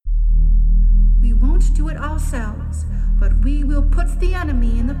do it ourselves, but we will put the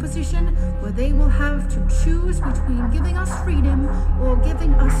enemy in the position where they will have to choose between giving us freedom or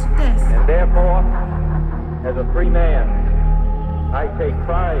giving us death. And therefore, as a free man, I take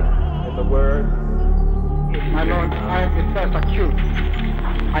pride in the word. My Lord, I am the first accused.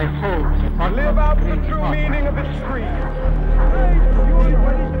 I hold that Live out the true meaning of its creed.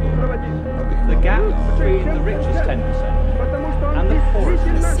 The gap between the richest 10% and the poorest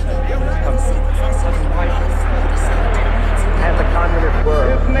 10% of this country has widened. And the communist world.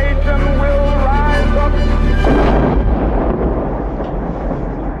 This nation will rise up.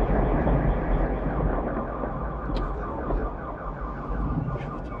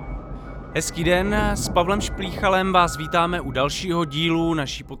 Hezký den, s Pavlem Šplíchalem vás vítáme u dalšího dílu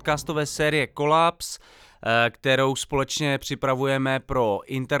naší podcastové série Kolaps, kterou společně připravujeme pro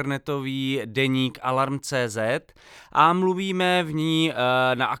internetový deník Alarm.cz a mluvíme v ní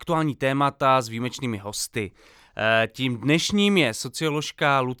na aktuální témata s výjimečnými hosty. Tím dnešním je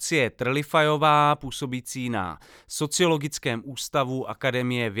socioložka Lucie Trlifajová, působící na Sociologickém ústavu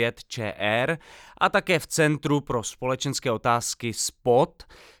Akademie věd ČR a také v Centru pro společenské otázky SPOT,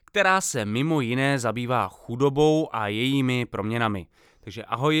 která se mimo jiné zabývá chudobou a jejími proměnami. Takže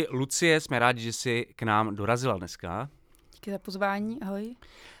ahoj Lucie, jsme rádi, že jsi k nám dorazila dneska. Díky za pozvání, ahoj.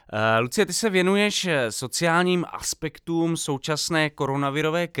 Lucie, ty se věnuješ sociálním aspektům současné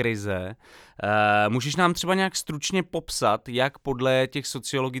koronavirové krize. Můžeš nám třeba nějak stručně popsat, jak podle těch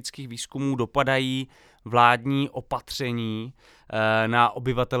sociologických výzkumů dopadají vládní opatření na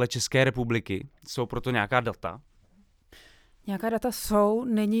obyvatele České republiky? Jsou proto nějaká data? Nějaká data jsou,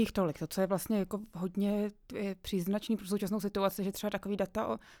 není jich tolik. To, co je vlastně jako hodně příznačný pro současnou situaci, že třeba takový data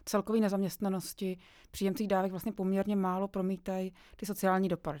o celkové nezaměstnanosti příjemcích dávek vlastně poměrně málo promítají ty sociální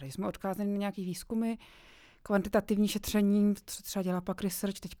dopady. Takže jsme odkázali na nějaký výzkumy, kvantitativní šetření, co třeba dělá pak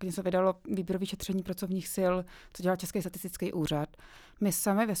Research, teď se vydalo výběrové šetření pracovních sil, co dělá Český statistický úřad. My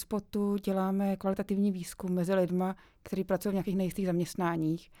sami ve Spotu děláme kvalitativní výzkum mezi lidma, kteří pracují v nějakých nejistých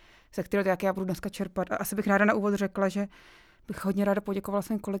zaměstnáních, se kterého jak já budu dneska čerpat. A asi bych ráda na úvod řekla, že bych hodně ráda poděkovala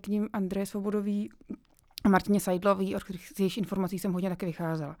svým kolegyním Andreje Svobodový a Martině Seidlový, od kterých z jejich informací jsem hodně taky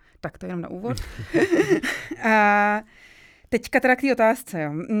vycházela. Tak to jenom na úvod. A teďka teda k té otázce.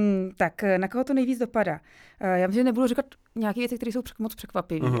 Jo. Tak na koho to nejvíc dopadá? Já myslím, že nebudu říkat nějaké věci, které jsou moc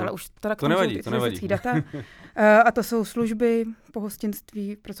překvapivé, ale už teda to nevadí. Data. A to jsou služby,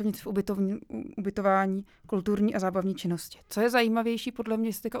 pohostinství, pracovnictví v ubytování, kulturní a zábavní činnosti. Co je zajímavější, podle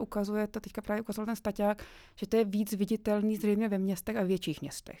mě se teďka ukazuje, to teďka právě ukazoval ten staťák, že to je víc viditelný zřejmě ve městech a větších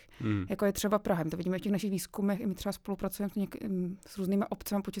městech. Jako je třeba Praha. My to vidíme v těch našich výzkumech, i my třeba spolupracujeme s různými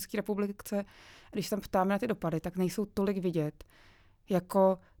obcemi po České republice. A když se tam ptáme na ty dopady, tak nejsou tolik vidět,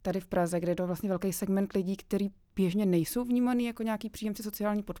 jako tady v Praze, kde je to vlastně velký segment lidí, kteří běžně nejsou vnímaný jako nějaký příjemci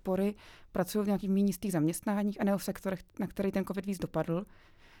sociální podpory, pracují v nějakých méně jistých zaměstnáních a ne v sektorech, na který ten COVID víc dopadl,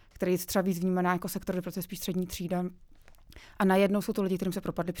 který je třeba víc vnímaná jako sektor, kde pracuje spíš střední třída. A najednou jsou to lidi, kterým se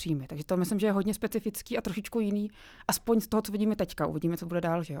propadly příjmy. Takže to myslím, že je hodně specifický a trošičku jiný, aspoň z toho, co vidíme teďka. Uvidíme, co bude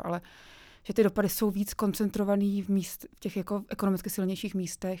dál, že jo, ale že ty dopady jsou víc koncentrovaný v těch jako ekonomicky silnějších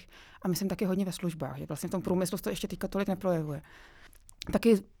místech a myslím taky hodně ve službách, že vlastně v tom průmyslu to ještě teďka tolik neprojevuje.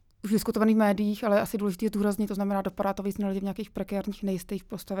 Taky už diskutovaný v médiích, ale asi důležité zdůraznit, to znamená, dopadá to víc na lidi v nějakých prekérních, nejistých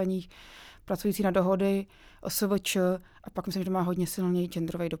postaveních, pracující na dohody, OSVČ a pak myslím, že to má hodně silný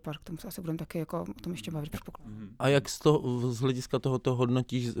genderový dopad, k tomu se asi budeme taky jako o tom ještě bavit. A jak z hlediska tohoto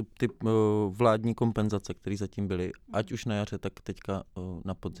hodnotíš ty vládní kompenzace, které zatím byly, ať už na jaře, tak teďka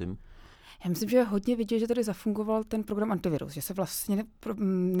na podzim? Já myslím, že je hodně vidět, že tady zafungoval ten program antivirus, že se vlastně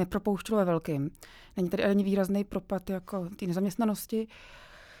nepropouštělo ve velkým. Není tady ani výrazný propad jako té nezaměstnanosti.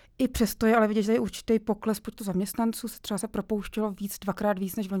 I přesto je ale vidět, že je určitý pokles počtu zaměstnanců, třeba se propouštělo dvakrát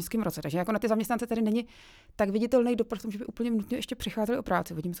víc než v loňském roce. Takže jako na ty zaměstnance tady není tak viditelný dopad v tom, že by úplně nutně ještě přicházeli o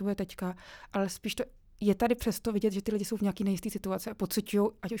práci. Vidím, co bude teďka, ale spíš to je tady přesto vidět, že ty lidi jsou v nějaké nejisté situaci a pociťují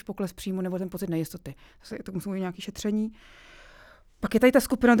ať už pokles příjmu nebo ten pocit nejistoty. To musí být nějaké šetření. Pak je tady ta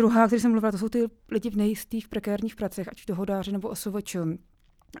skupina druhá, o které jsem mluvila, to jsou ty lidi v nejistých, prekérních pracech, ať už dohodáři nebo OSVČ.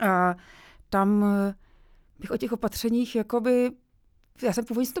 A tam bych o těch opatřeních jakoby, já jsem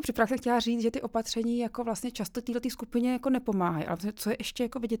původně si to připravila, chtěla říct, že ty opatření jako vlastně často této skupině jako nepomáhají, ale co je ještě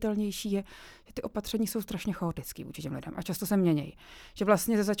jako viditelnější je, že ty opatření jsou strašně chaotický vůči těm lidem a často se mění. Že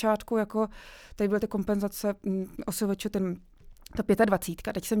vlastně ze začátku jako tady byly ty kompenzace OSVČ, ta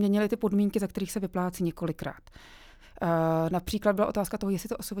 25, teď se měnily ty podmínky, za kterých se vyplácí několikrát. Například byla otázka toho, jestli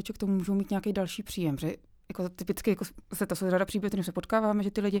to OSVČ k tomu můžou mít nějaký další příjem, že jako typicky, jako to jsou řada příběhů, kterým se potkáváme,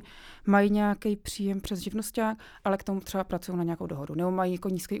 že ty lidi mají nějaký příjem přes živnosťák, ale k tomu třeba pracují na nějakou dohodu. Nebo mají jako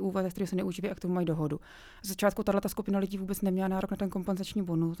nízký úvazek, který se neuživí a k tomu mají dohodu. Z začátku tato skupina lidí vůbec neměla nárok na ten kompenzační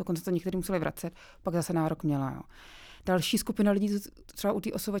bonus, dokonce to někteří museli vracet, pak zase nárok měla. Jo. Další skupina lidí, třeba u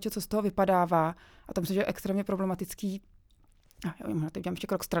té OSVČ, co z toho vypadává, a to myslím, že je extrémně problematický. Já teď dělám ještě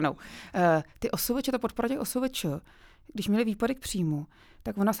krok stranou. Ty OSVČ, ta podpora těch OSVČ, když měli výpadek příjmu,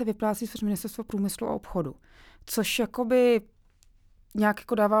 tak ona se vyplácí přes Ministerstvo průmyslu a obchodu, což jakoby nějak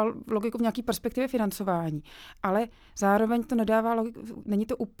jako dává logiku v nějaké perspektivě financování, ale zároveň to nedává logiku,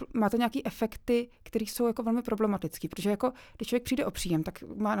 má to nějaké efekty, které jsou jako velmi problematické, protože jako, když člověk přijde o příjem, tak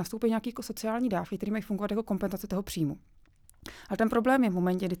má nastoupit nějaké jako sociální dávky, které mají fungovat jako kompenzace toho příjmu. Ale ten problém je v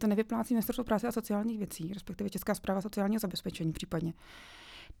momentě, kdy to nevyplácí Ministerstvo práce a sociálních věcí, respektive Česká správa sociálního zabezpečení případně,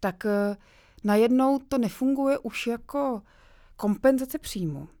 tak najednou to nefunguje už jako kompenzace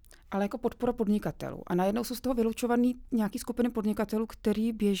příjmu, ale jako podpora podnikatelů. A najednou jsou z toho vylučovaný nějaký skupiny podnikatelů,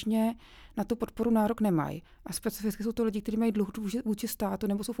 který běžně na tu podporu nárok nemají. A specificky jsou to lidi, kteří mají dluh vůči státu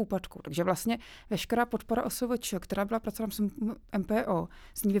nebo jsou v úpadku. Takže vlastně veškerá podpora OSVČ, která byla pracována s MPO,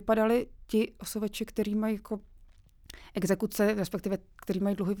 z ní vypadaly ti OSVČ, kteří mají jako exekuce, respektive kteří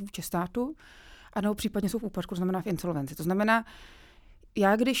mají dluhy vůči státu, a nebo případně jsou v úpadku, to znamená v insolvenci. To znamená,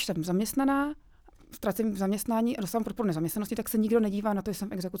 já když jsem zaměstnaná, ztratím zaměstnání a dostávám podporu nezaměstnanosti, tak se nikdo nedívá na to, jestli jsem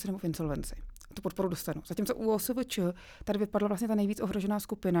v exekuci nebo v insolvenci. Tu podporu dostanu. Zatímco u OSVČ tady vypadla vlastně ta nejvíc ohrožená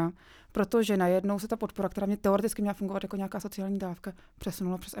skupina, protože najednou se ta podpora, která mě teoreticky měla fungovat jako nějaká sociální dávka,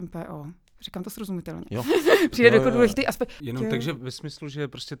 přesunula přes MPO. Říkám to srozumitelně. Přijde jako důležitý aspekt. Jenom takže ve smyslu, že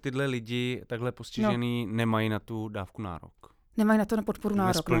prostě tyhle lidi takhle postižený nemají na tu dávku nárok. Nemají na to na podporu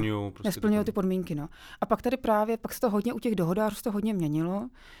nárok. Nesplňují ty podmínky. No. A pak tady pak se to hodně u těch dohodářů se to hodně měnilo,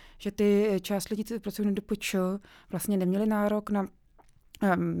 že ty část lidí, kteří pracují na DPČ, vlastně neměli nárok na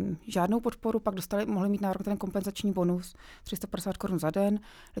žádnou podporu, pak mohli mít nárok na ten kompenzační bonus 350 Kč za den,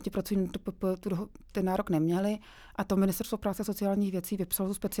 lidi pracují na DPP, ten nárok neměli a to Ministerstvo práce a sociálních věcí vypsalo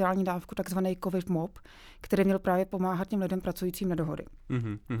tu speciální dávku, takzvaný COVID MOB, který měl právě pomáhat těm lidem pracujícím na dohody.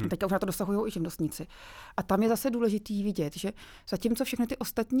 Teďka už na to dosahují i živnostníci. A tam je zase důležitý vidět, že zatímco všechny ty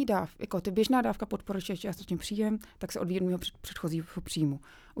ostatní dávky, jako ty běžná dávka podpory částečný příjem, tak se odvíjí od mého předchozího příjmu.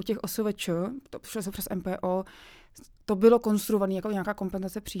 U těch OSVČ, to přišlo se přes MPO, to bylo konstruované jako nějaká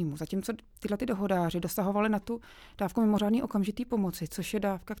kompenzace příjmu. Zatímco tyhle ty dohodáři dosahovali na tu dávku mimořádné okamžitý pomoci, což je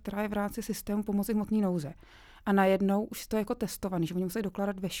dávka, která je v rámci systému pomoci hmotné nouze. A najednou už to je jako testovaný, že oni musí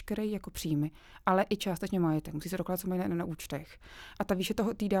dokládat veškeré jako příjmy, ale i částečně majetek. Musí se dokládat, co mají na účtech. A ta výše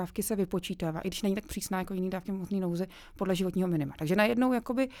té dávky se vypočítává, i když není tak přísná jako jiný dávky hmotné nouze podle životního minima. Takže najednou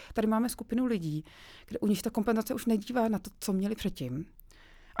jakoby tady máme skupinu lidí, kde u nich ta kompenzace už nedívá na to, co měli předtím.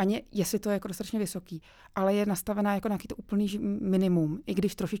 Ani jestli to je jako dostatečně vysoký, ale je nastavená jako nějaký to úplný minimum, i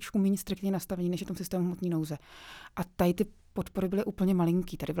když trošičku méně striktně nastavení, než je v tom systému hmotné nouze. A tady ty podpory byly úplně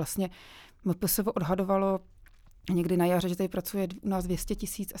malinký. Tady vlastně MPSV odhadovalo někdy na jaře, že tady pracuje u nás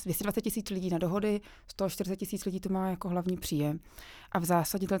 220 000 lidí na dohody, 140 000 lidí to má jako hlavní příjem. A v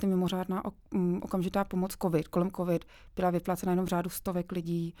zásadě ta mimořádná okamžitá pomoc kolem COVID byla vyplácena jenom v řádu stovek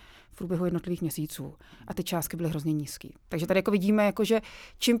lidí v průběhu jednotlivých měsíců. A ty částky byly hrozně nízký. Takže tady jako vidíme, jako, že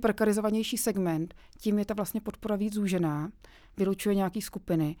čím prekarizovanější segment, tím je ta vlastně podpora víc zúžená, vylučuje nějaký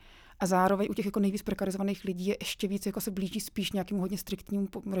skupiny. A zároveň u těch jako nejvíc prekarizovaných lidí je ještě víc, jako se blíží spíš nějakému hodně striktnímu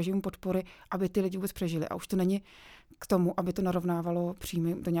režimu podpory, aby ty lidi vůbec přežili. A už to není k tomu, aby to narovnávalo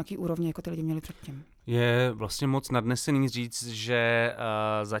příjmy do nějaký úrovně, jako ty lidi měli předtím. Je vlastně moc nadnesený říct, že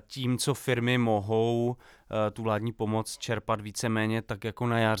zatímco firmy mohou tu vládní pomoc čerpat víceméně tak jako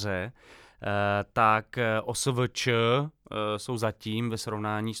na jaře, tak OSVČ jsou zatím ve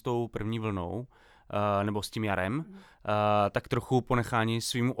srovnání s tou první vlnou nebo s tím jarem, tak trochu ponechání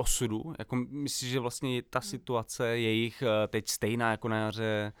svýmu osudu. Jako myslíš, že vlastně ta situace je jich teď stejná jako na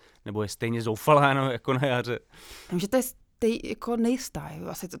jaře, nebo je stejně zoufalá jako na jaře? Že to je jako nejistá,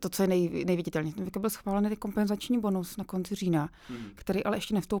 asi to, co je nejviditelnější. Byl schválený kompenzační bonus na konci října, který ale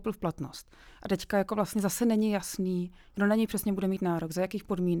ještě nevstoupil v platnost. A teďka jako vlastně zase není jasný, kdo na něj přesně bude mít nárok, za jakých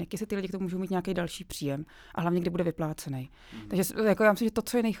podmínek, jestli ty lidi k tomu můžou mít nějaký další příjem a hlavně kdy bude vyplácený. Takže jako já myslím, že to,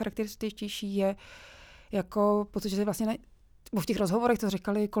 co je nejcharakterističtější, je jako pocit, že vlastně v těch rozhovorech, co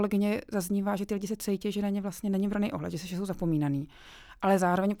říkali kolegyně, zaznívá, že ty lidi se cítí, že na ně vlastně není braný ohled, že jsou zapomínaný. Ale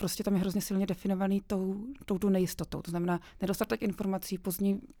zároveň prostě tam je hrozně silně definovaný tou nejistotou. To znamená nedostatek informací,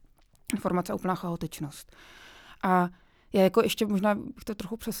 pozdní informace a úplná chaotičnost. A já jako ještě možná bych to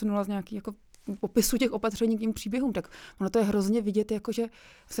trochu přesunula z nějaký jako popisu těch opatření k tím příběhům, tak ono to je hrozně vidět, jako že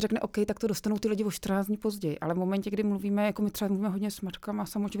se řekne, OK, tak to dostanou ty lidi o 14 dní později. Ale v momentě, kdy mluvíme, jako my třeba mluvíme hodně s matkama,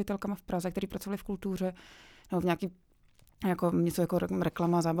 samoživitelkama v Praze, kteří pracovali v kultuře, nebo v nějaký jako něco jako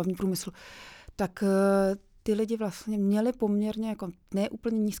reklama, zábavní průmysl, tak ty lidi vlastně měli poměrně jako ne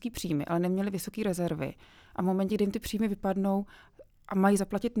úplně nízký příjmy, ale neměli vysoké rezervy. A v momentě, kdy jim ty příjmy vypadnou a mají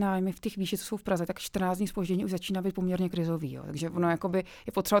zaplatit nájmy v těch výši, co jsou v Praze, tak 14 dní zpoždění už začíná být poměrně krizový. Jo. Takže ono jakoby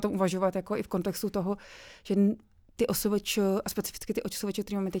je potřeba to uvažovat jako i v kontextu toho, že ty OSVČ a specificky ty OSVČ,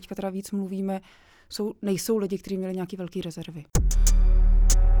 kterými my teďka teda víc mluvíme, nejsou lidi, kteří měli nějaké velké rezervy.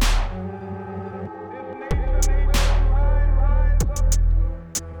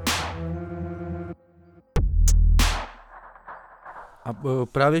 A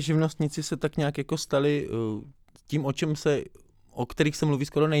právě živnostníci se tak nějak jako stali tím, o kterých se mluví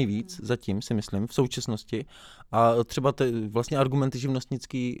skoro nejvíc zatím, si myslím, v současnosti. A třeba vlastně argumenty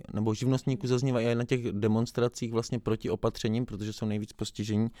živnostnický nebo živnostníků zaznívají i na těch demonstracích vlastně proti opatřením, protože jsou nejvíc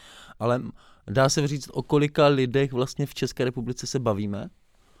postižení. Ale dá se říct, o kolika lidech vlastně v České republice se bavíme?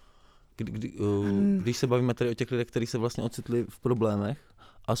 Když se bavíme tady o těch lidech, kteří se vlastně ocitli v problémech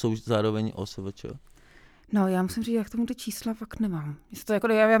a jsou zároveň OSVČ. No, já musím říct, jak tomu ty čísla fakt nemám.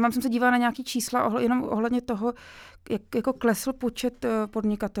 Já jsem se dívala na nějaký čísla jenom ohledně toho, jak jako klesl počet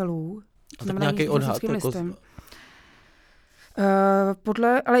podnikatelů. A tak nějaký odhad?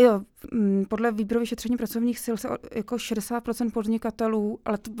 Podle výběrových šetření pracovních sil se jako 60% podnikatelů,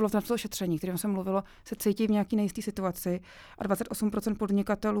 ale to bylo v tom šetření, kterým jsem mluvilo, se cítí v nějaký nejisté situaci a 28%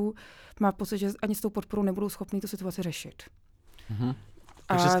 podnikatelů má pocit, že ani s tou podporou nebudou schopni tu situaci řešit. Mhm.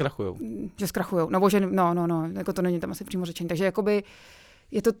 Takže zkrachujou. Že zkrachujou. Nebo že, jako to není tam asi přímo řečení. Takže jakoby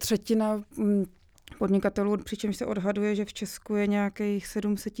je to třetina podnikatelů, přičemž se odhaduje, že v Česku je nějakých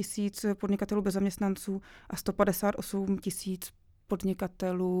 700 000 podnikatelů bez zaměstnanců a 158 000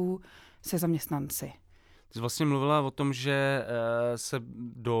 podnikatelů se zaměstnanci. Ty jsi vlastně mluvila o tom, že se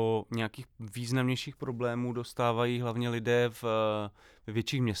do nějakých významnějších problémů dostávají hlavně lidé ve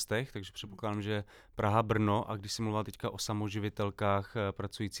větších městech, takže předpokládám, že Praha, Brno, a když jsi mluvila teďka o samoživitelkách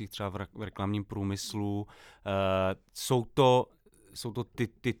pracujících třeba v reklamním průmyslu, jsou to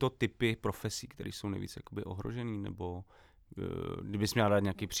tyto typy profesí, které jsou nejvíc jakoby ohrožený, nebo kdybys měla dát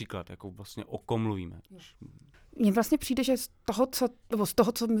nějaký příklad, jako vlastně o kom mluvíme? Mně vlastně přijde, že z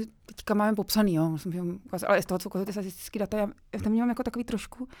toho, co my teďka máme popsaný, jo, ale z toho, co ukazují ty statistické data, já tam mám jako takový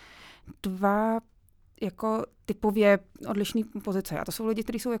trošku dva jako typově odlišné pozice. A to jsou lidi,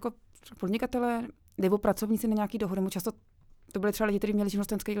 kteří jsou jako podnikatelé nebo pracovníci na nějaký dohody. Často to byly třeba lidi, kteří měli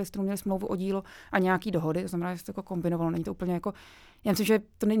živnostenský list, měli smlouvu o dílo a nějaký dohody. To znamená, že se to jako kombinovalo. Není to úplně jako, já myslím, že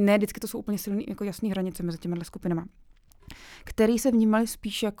to ne vždycky to jsou úplně silné jako jasné hranice mezi těmi skupinami, který se vnímali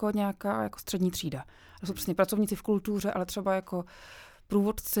spíš jako nějaká jako střední třída. To jsou přesně pracovníci v kultuře, ale třeba jako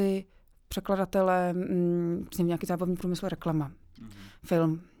průvodci, překladatelé, nějaký zábavní průmysl, reklama,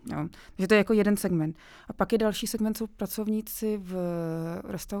 film. Jo. Takže to je jako jeden segment. A pak je další segment, jsou pracovníci v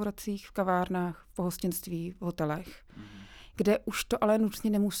restauracích, v kavárnách, v pohostinství, v hotelech, kde už to ale nutně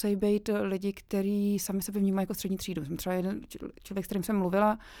nemusí být lidi, kteří sami sebe vnímají jako střední třídu. Jsem třeba jeden člověk, s kterým jsem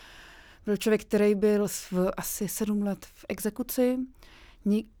mluvila, byl člověk, který byl asi 7 let v exekuci,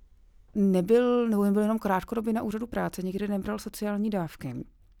 nebyl jenom krátkodobě na úřadu práce, nikdy nebral sociální dávky.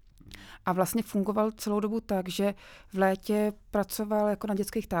 A vlastně fungoval celou dobu tak, že v létě pracoval jako na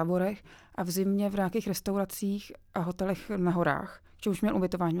dětských táborech a v zimě v nějakých restauracích a hotelech na horách. Že už měl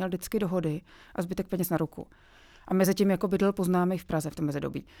ubytování, měl vždycky dohody a zbytek peněz na ruku. A mezi tím jako bydlel poznámej v Praze v tom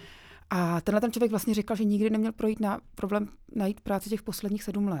mezidobí. A tenhle ten člověk vlastně říkal, že nikdy neměl projít problém najít práci těch posledních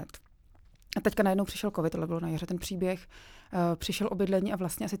 7 let. A teďka najednou přišel covid, tohle bylo na jaře ten příběh, přišel o bydlení a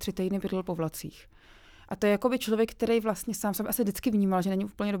vlastně asi 3 týdny bydlel po vlacích. A to je jakoby člověk, který vlastně sám sebe asi vždycky vnímal, že není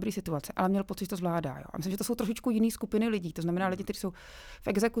v úplně dobrý situace, ale měl pocit, že to zvládá. Jo. A myslím, že to jsou trošičku jiné skupiny lidí. To znamená lidi, kteří jsou v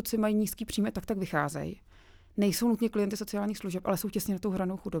exekuci, mají nízký příjmy, tak vycházejí. Nejsou nutně klienty sociálních služeb, ale jsou těsně na tou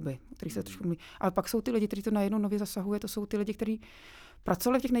hranou chudoby, který se trošku mluví. Ale pak jsou ty lidi, kteří to najednou nově zasahuje, to jsou ty lidi, kteří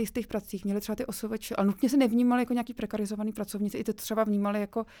pracovali v těch nejistých pracích, měli třeba ty OSVČ, ale nutně se nevnímali jako nějaký prekarizovaný pracovníci, i to třeba vnímali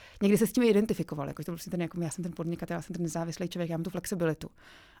jako, někdy se s tím identifikovali, jako to prostě ten, jako já jsem ten podnikatel, já jsem ten nezávislý člověk, já mám tu flexibilitu.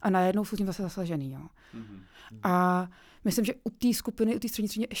 A najednou jsou tím zase zasažený, jo. A myslím, že u té skupiny, u té střední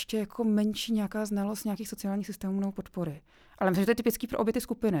třídy ještě jako menší nějaká znalost nějakých sociálních systémů nebo podpory. Ale myslím, že to je typický pro obě ty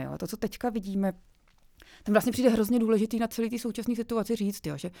skupiny, jo. To, co teďka vidíme, tam vlastně přijde hrozně důležitý na celý té současné situaci říct,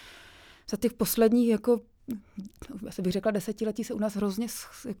 jo, že za těch posledních jako já bych řekla 10 letí se u nás hrozně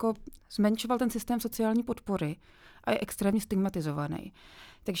jako zmenšoval ten systém sociální podpory a je extrémně stigmatizovaný.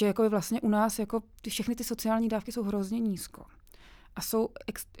 Takže jako je vlastně u nás jako všechny ty sociální dávky jsou hrozně nízko a jsou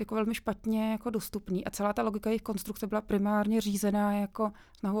jako velmi špatně jako dostupný a celá ta logika jejich konstrukce byla primárně řízená jako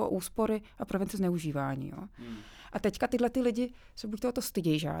snahu o úspory a prevenci zneužívání. Jo. A teďka tyhle ty lidi se buď to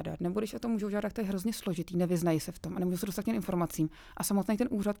stydějí žádat, nebo když o to můžou žádat, to je hrozně složitý, nevyznají se v tom a nemůžou se dostat k těm informacím. A samotný ten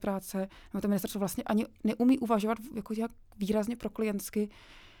úřad práce nebo to ministerstvo vlastně ani neumí uvažovat jako jak výrazně pro klientsky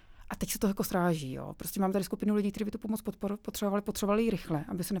A teď se to jako sráží, jo. Prostě mám tady skupinu lidí, kteří by tu pomoc potřebovali ji rychle,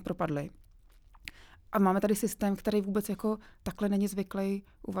 aby se nepropadli. A máme tady systém, který vůbec jako takhle není zvyklý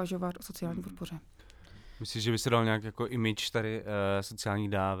uvažovat o sociální podpoře. Myslíš, že by se dal nějak jako image tady sociálních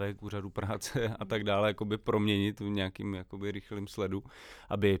dávek, úřadu práce a tak dále jakoby proměnit v nějakým jakoby rychlým sledu,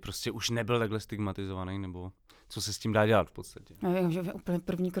 aby prostě už nebyl takhle stigmatizovaný, nebo co se s tím dá dělat v podstatě? Že úplně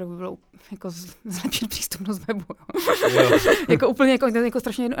první krok by bylo jako zlepšit přístupnost webu. Jako úplně jako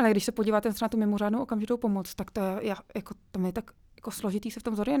strašně jedno, ale když se podíváte na tu mimořádnou okamžitou pomoc, tak to je tak jako složitý se v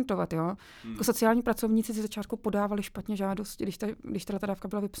tom zorientovat, jo. Jako sociální pracovníci si začátku podávali špatně žádosti, když ta dávka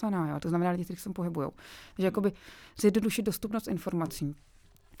byla vypsaná, jo. To znamená lidi, kteří se pohybujou. Takže jakoby zjednodušit dostupnost informací.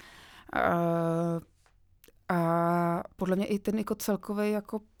 A podle mě i ten jako celkový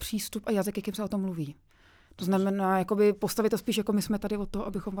jako přístup a jazyk, jakým se o tom mluví. To znamená, jakoby postavit to spíš jako my jsme tady od toho,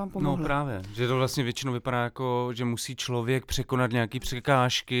 abychom vám pomohli. No právě, že to vlastně většinou vypadá jako, že musí člověk překonat nějaký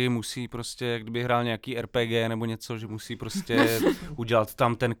překážky, musí prostě, jak kdyby hrál nějaký RPG nebo něco, že musí prostě udělat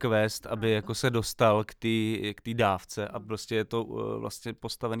tam ten quest, aby jako se dostal k té dávce a prostě je to vlastně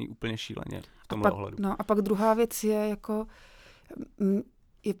postavený úplně šíleně v tomhle ohledu. No a pak druhá věc je jako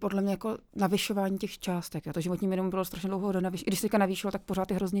je podle mě jako navyšování těch částek. To životní minimum bylo strašně dlouho i když se teďka navýšilo, tak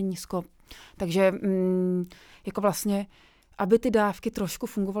pořád je hrozně nízko. Takže jako vlastně, aby ty dávky trošku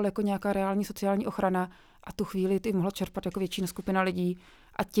fungovaly jako nějaká reální sociální ochrana a tu chvíli ty mohla čerpat jako větší skupina lidí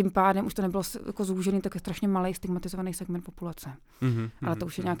a tím pádem už to nebylo jako zúžený, tak je strašně malý stigmatizovaný segment populace. Ale to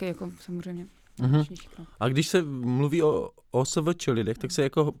už je nějaký jako samozřejmě. A když se mluví o OSVČ lidech, tak se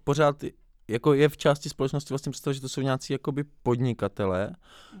jako pořád jako je v části společnosti vlastně představit, že to jsou nějací jakoby podnikatelé,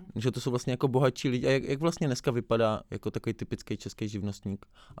 že to jsou vlastně jako bohatší lidi. A jak vlastně dneska vypadá jako takový typický český živnostník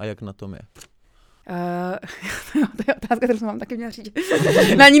a jak na tom je? To je otázka, kterou jsem vám taky měla říct.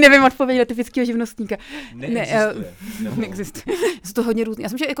 Na ní nevím odpovědět na typického živnostníka. Neexistuje. Jsou to hodně různý. Já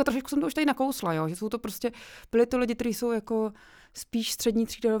jsem, že jako trošku jsem to už tady nakousla, jo? Že jsou to prostě, byli to lidi, kteří jsou jako spíš střední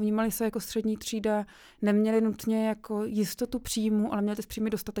třída, vnímali se jako střední třída, neměli nutně jako jistotu příjmu, ale měli ty příjmy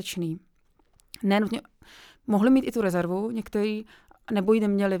dostatečný. Ne nutně, mohli mít i tu rezervu, některý, nebo ji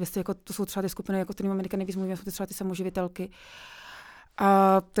neměli, jako, to jsou třeba ty skupiny, jako kterými Amerika nejvíc mluvíme, jsou třeba ty samoživitelky.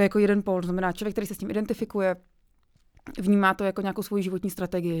 A to je jako jeden pól, to znamená člověk, který se s tím identifikuje, vnímá to jako nějakou svoji životní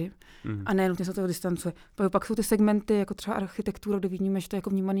strategii a ne nutně se toho distancuje. Pak jsou ty segmenty, jako třeba architektura, kde vidíme, že to je jako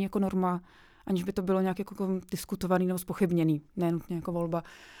vnímaný jako norma, aniž by to bylo nějak jako diskutovaný nebo zpochybněný, ne nutně jako volba.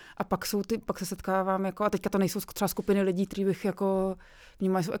 A pak se setkávám jako, a teďka to nejsou třeba skupiny lidí, kteří bych jako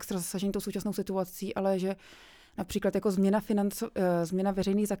vnímali, jsou extra zasažení tou současnou situací, ale že například jako změna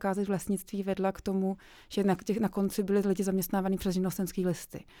veřejných zakázek v lesnictví vedla k tomu, že na konci byli lidi zaměstnávaní přes živnostenské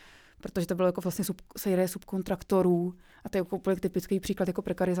listy. Protože to bylo jako vlastně série subkontraktorů a to je jako úplně typický příklad jako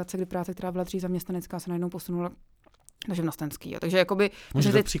prekarizace, kdy práce, která byla dřív zaměstnanecká, se najednou posunula na živnostenský. Jo. Takže jakoby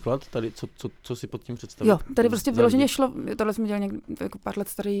můžeš dát příklad tady, co si pod tím představit? Jo, tady prostě vyloženě šlo, tohle jsme dělali někdy jako pár let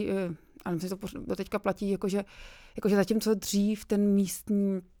starý, ale myslím, že to teďka platí, jakože zatímco dřív ten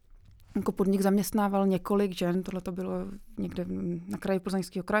místní jako podnik zaměstnával několik žen, tohle to bylo někde na kraji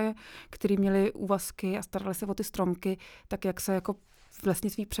Plzeňského kraje, který měli úvazky a starali se o ty stromky, tak jak se jako v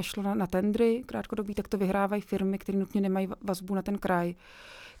lesnictví přešlo na tendry krátkodobí, tak to vyhrávají firmy, které nutně nemají vazbu na ten kraj,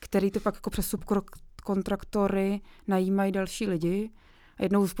 který to pak jako přes subkontraktory najímají další lidi. A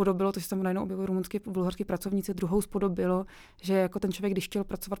jednou spodobilo, to se tam najednou objevují rumunský bulharský pracovníci, druhou spodobilo, že jako ten člověk, když chtěl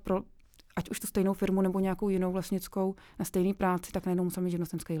pracovat pro ať už tu stejnou firmu nebo nějakou jinou vlastnickou na stejné práci, tak najednou musel mít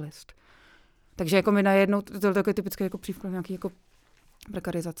živnostenský list. Takže jako mi najednou, to je takový typický jako příklad nějaký jako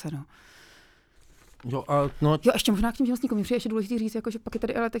prekarizace, no. Jo, ještě možná k těm živnostníkům mi přijde ještě důležitý říct, jako, že pak je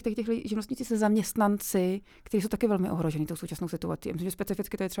tady ale těch živnostníci se zaměstnanci, kteří jsou taky velmi ohroženi tou současnou situací. Myslím, že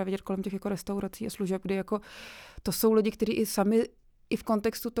specificky to je třeba vidět kolem těch jako restaurací a služeb, kdy jako to jsou lidi, kteří i sami i v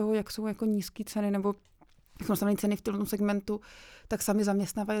kontextu toho, jak jsou jako nízké ceny nebo jak jsou nastavené ceny v tom segmentu, tak sami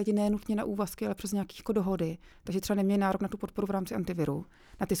zaměstnávají lidi ne nutně na úvazky, ale přes nějaké jako dohody. Takže třeba nemějí nárok na tu podporu v rámci antiviru,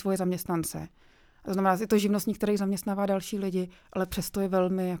 na ty svoje zaměstnance. A to znamená, že je to živnostník, který zaměstnává další lidi, ale přesto je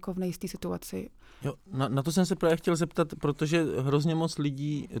velmi jako v nejisté situaci. Jo, na to jsem se právě chtěl zeptat, protože hrozně moc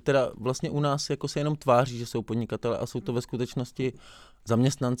lidí, teda vlastně u nás jako se jenom tváří, že jsou podnikatele a jsou to ve skutečnosti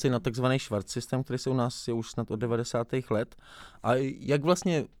zaměstnanci na takzvaný švart systém, který se u nás je už snad od 90. let. A jak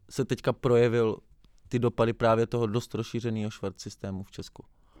vlastně se teďka projevil ty dopady právě toho dost rozšířeného švart systému v Česku?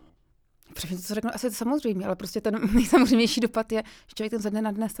 Všechno to, co řeknu, asi to samozřejmě, ale prostě ten nejsamozřejmější dopad je, že člověk ten ze dne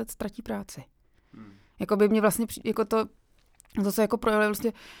na dne ztratí práci. Jako by mě vlastně, jako to se jako projevilo,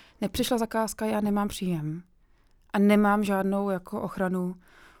 vlastně nepřišla zakázka, já nemám příjem a nemám žádnou jako ochranu,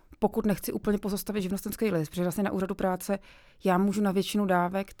 pokud nechci úplně pozastavit živnostenský list, protože vlastně na úřadu práce já můžu na většinu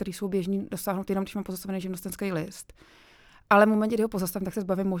dávek, které jsou běžný, dosáhnout jenom, když mám pozastavený živnostenský list. ale v momentě, kdy ho pozastavím, tak se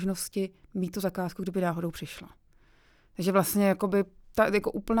zbavím možnosti mít tu zakázku, kdyby náhodou přišla. Takže vlastně jakoby ta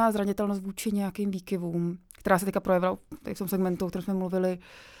jako úplná zranitelnost vůči nějakým výkyvům, která se teďka projevila v tom segmentu, o kterém jsme mluvili,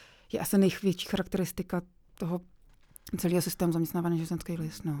 je asi největší charakteristika toho celého systému zaměstnávání živnostenských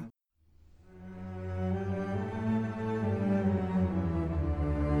list. No.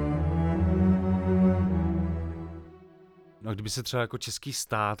 No, kdyby se třeba jako český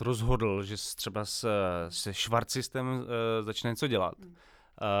stát rozhodl, že třeba se švarcistem začne něco dělat,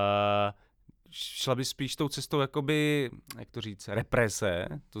 šla by spíš tou cestou jakoby, jak to říct, represe,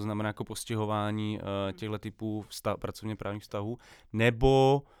 to znamená jako postihování těchto typů pracovně právních vztahů,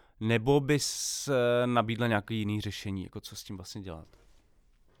 nebo bys nabídla nějaké jiné řešení, jako co s tím vlastně dělat?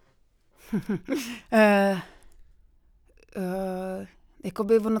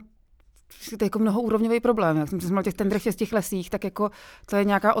 Jakoby ono, to je jako mnohoúrovňový problém. Jak jsem mluvila o těch tendrech v těch lesích, tak jako to je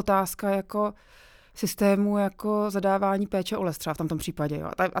nějaká otázka jako systému jako zadávání péče o les třeba v tomto případě.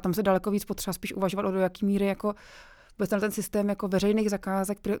 Jo. A tam se daleko víc potřeba spíš uvažovat o do jaký míry jako ten systém jako veřejných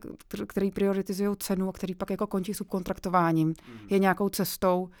zakázek, který prioritizují cenu a který pak jako končí subkontraktováním, je nějakou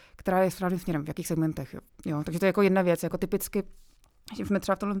cestou, která je správným směrem, v jakých segmentech. Jo. Takže to je jako jedna věc. Jako typicky, že jsme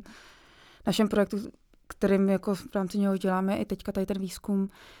třeba v tom našem projektu, kterým jako v rámci něho děláme i teďka tady ten výzkum,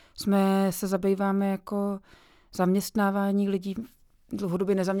 jsme se zabýváme jako zaměstnávání lidí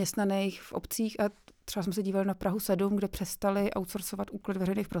dlouhodobě nezaměstnaných v obcích a třeba jsme se dívali na Prahu 7, kde přestali outsourcovat úklid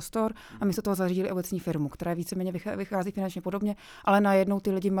veřejných prostor a místo toho zařídili obecní firmu, která víceméně vychází finančně podobně, ale najednou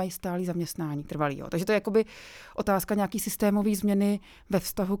ty lidi mají stálý zaměstnání, trvalý. Jo. Takže to je jakoby otázka nějaký systémové změny ve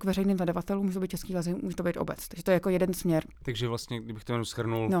vztahu k veřejným zadavatelům, může to být Český lesy, může to být obec. Takže to je jako jeden směr. Takže vlastně, kdybych to jenom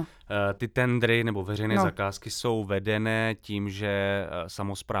shrnul, ty tendry nebo veřejné zakázky jsou vedené tím, že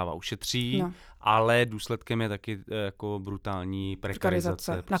samospráva ušetří, ale důsledkem je taky jako brutální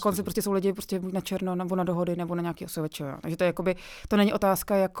prekarizace. Na konci prostě jsou lidi prostě buď na černo, nebo na dohody, nebo na nějaký osoveče. Takže to je jakoby, to není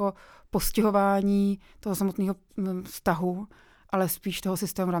otázka jako postihování toho samotného vztahu, ale spíš toho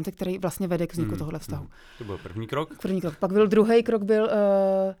systému v rámci, který vlastně vede k vzniku tohohle vztahu. To byl první krok. Pak byl druhý krok,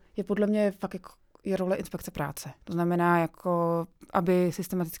 je podle mě fakt jako je role inspekce práce. To znamená, jako, aby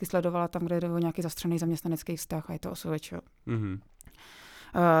systematicky sledovala tam, kde je nějaký zastřený zaměstnanecký vztah a je to osoveče.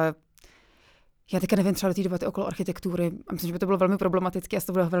 Já teďka nevím třeba do té debaty okolo architektury, a myslím, že by to bylo velmi problematické a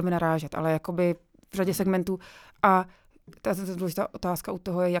to bude velmi narážet, ale jakoby v řadě segmentů. A ta důležitá otázka u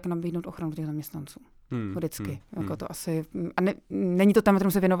toho je, jak nabídnout ochranu těch zaměstnanců. Vždycky. Jako to asi, a není to tam,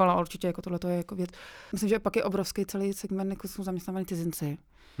 kterým se věnovala, ale určitě jako tohle je jako věc. Myslím, že pak je obrovský celý segment, jako jsou zaměstnávaní cizinci.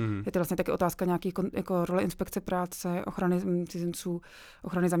 Je to vlastně taky otázka nějaký jako role inspekce práce, ochrany cizinců,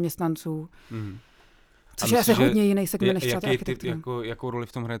 ochrany zaměstnanců. Což je asi hodně jiný segment než třeba architektura. Jakou roli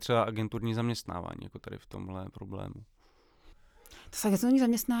v tom hraje třeba agenturní zaměstnávání, jako tady v tomhle problému? To agenturní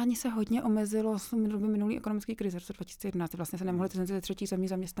zaměstnání se hodně omezilo v době minulé ekonomické krize v roce 2011. Vlastně se nemohli cizinci ze třetích zemí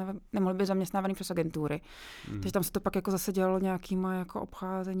nemohli být zaměstnávaní přes agentury. Takže tam se to pak jako zase dělalo nějakýma jako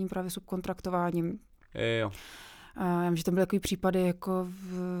obcházením, právě subkontraktováním. Jo. Já vím, že tam byly takový případy, jako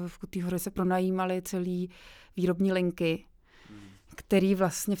v Kutý Hoře se pronajímaly celý výrobní linky, který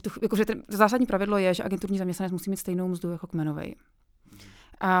vlastně jakože zásadní pravidlo je, že agenturní zaměstnanec musí mít stejnou mzdu jako kmenovej.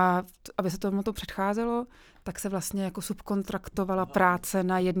 A aby se tomu to předcházelo, tak se vlastně jako subkontraktovala práce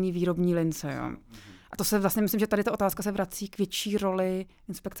na jedné výrobní lince. Jo. A to se vlastně, myslím, že tady ta otázka se vrací k větší roli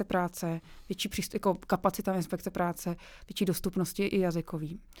inspekce práce, větší jako kapacita inspekce práce, větší dostupnosti i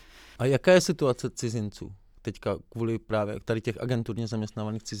jazykový. A jaká je situace cizinců? Teďka kvůli právě tady těch agenturně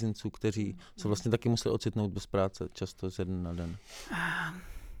zaměstnávaných cizinců, kteří se vlastně taky museli ocitnout bez práce, často z den na den.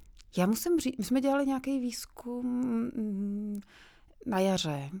 Já musím říct, my jsme dělali nějaký výzkum na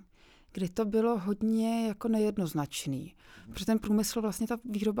jaře, kdy to bylo hodně jako nejednoznačný. Protože ten průmysl, vlastně ta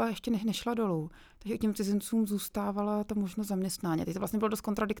výroba ještě nešla dolů. Takže těm cizincům zůstávala ta možnost zaměstnání. Teď to vlastně bylo dost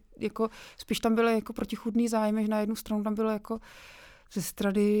jako spíš tam byly jako protichůdný zájmy, že na jednu stranu tam bylo jako ze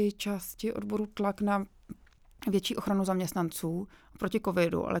strany části odboru tlak na větší ochranu zaměstnanců proti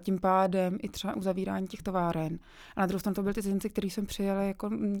covidu, ale tím pádem i třeba uzavírání těch továren. A na druhou stranu to byly ty cizinci, kteří sem přijeli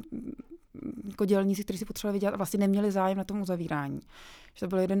jako dělníci, kteří si potřebovali vydělat a vlastně neměli zájem na tom uzavírání. Že to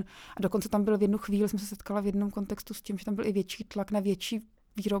byl a dokonce tam byl v jednu chvíli, jsme se setkala v jednom kontextu s tím, že tam byl i větší tlak na větší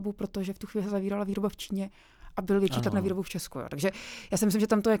výrobu, protože v tu chvíli se zavírala výroba v Číně a byl větší tlak na výrobu v Česku. Jo. Takže já si myslím, že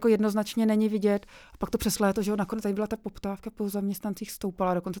tam to jako jednoznačně není vidět. A pak to přes léto, že nakonec tady byla ta poptávka po zaměstnancích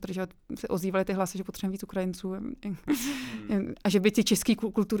stoupala, dokonce tady, že se ozývaly ty hlasy, že potřebujeme víc Ukrajinců a že by ti český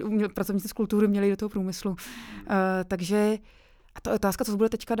pracovníci z kultury měli do toho průmyslu. Takže a ta otázka, co bude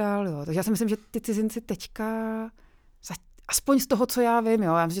teďka dál. Jo. Takže já si myslím, že ty cizinci teďka aspoň z toho, co já vím,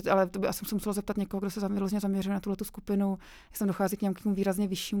 jo. Ale já jsem se musela zeptat někoho, kdo se vyloženě zaměřil na tuhletu skupinu, jestli tam dochází k nějakému výrazně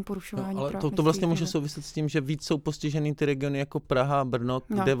vyššímu porušování ale práv. to vlastně může souviset s tím, že víc jsou postižený ty regiony jako Praha, Brno,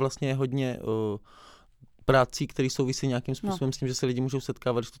 kde vlastně je hodně prací, které souvisí nějakým způsobem s tím, že se lidi můžou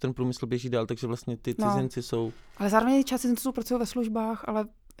setkávat, že to ten průmysl běží dál, takže vlastně ty cizinci jsou... Ale zároveň část cizinců pracují ve službách, ale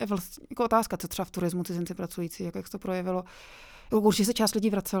je vlastně jako otázka, co třeba v turismu cizinci pracující, jak se to projevilo. Určitě se část lidí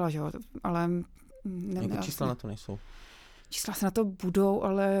vracela, že jo, ale... Jaké čísla na to nejsou? Čísla se na to budou,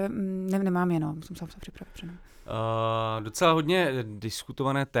 ale nemám je, musím se připravit předem. Docela hodně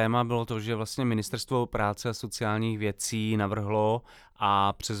diskutované téma bylo to, že vlastně Ministerstvo práce a sociálních věcí navrhlo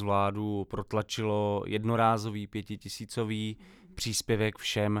a přes vládu protlačilo jednorázový 5 000 příspěvek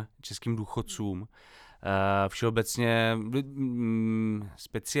všem českým důchodcům. Všeobecně,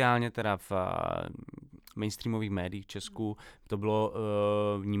 speciálně teda v mainstreamových médiích v Česku, to bylo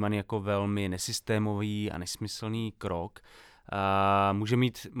vnímané jako velmi nesystémový a nesmyslný krok.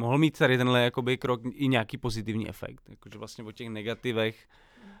 Mohl mít tady tenhle jakoby krok i nějaký pozitivní efekt, jakože vlastně o těch negativech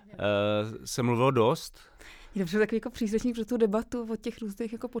se mluvilo dost. Je to takový jako příslušník pro tu debatu o těch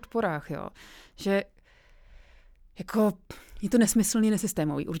různých jako podporách, jo, že jako je to nesmyslný,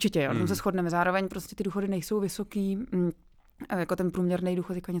 nesystémový, určitě, jo, se shodneme, zároveň prostě ty důchody nejsou vysoký, jako ten průměrný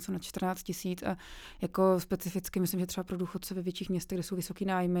důchod je něco na 14 000 a jako specificky myslím, že třeba pro důchodce ve větších městech, kde jsou vysoký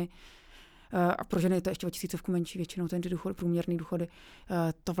nájmy, a pro ženy je to ještě o 1000 menší většinou, ten průměrný důchody,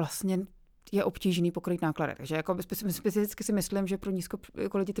 to vlastně je obtížný pokrýt náklady. Takže jako specificky si myslím, že pro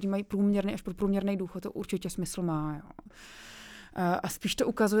jako lidi, kteří mají průměrný až pro průměrný důchod, to určitě smysl má. Jo. A spíš to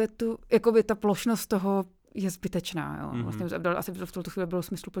ukazuje jakoby ta plošnost toho je zbytečná. Jo. Vlastně asi v tuto chvíli bylo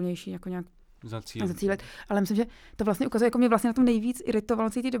smysluplnější jako nějak zacílit. Ale myslím, že to vlastně ukazuje, jako mě vlastně na tom nejvíc iritovalo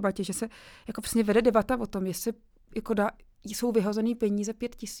v té debatě, že se jako přesně vede debata o tom, jestli jako jsou vyhozený peníze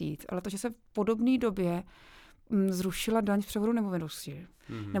 5 000, ale to, že se v podobné době zrušila daň z převodu nemovitosti.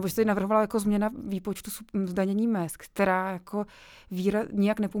 Nebo že se navrhovala jako změna výpočtu zdanění mezd, která jako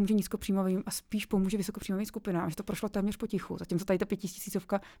nijak nepomůže nízkopříjmovým a spíš pomůže vysokopříjmovým skupinám, že to prošlo téměř potichu. Zatímco tady ta 5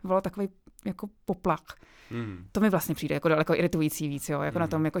 000 vyvolala takový jako poplach. To mi vlastně přijde jako daleko iritující víc, jo, jako na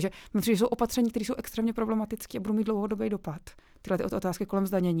tom, jako, že myslím, že jsou opatření, které jsou extrémně problematické a budou mít dlouhodobý dopad. Tyhle ty otázky kolem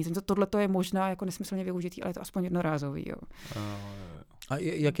zdanění. Tohle to je možná jako nesmyslně využitý, ale je to aspoň jednorázový, jo. A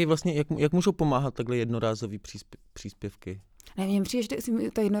jak můžou pomáhat takhle jednorázový příspěvky? Nevím, přijde,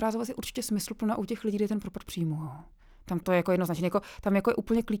 že ta jednorázovost je určitě smysluplná u těch lidí, kde je ten propad příjmu. Jo. Tam to je jako jednoznačně, tam jako je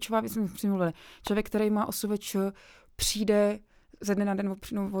úplně klíčová věc, jsme mluvili. Člověk, který má OSVČ, přijde ze dne na den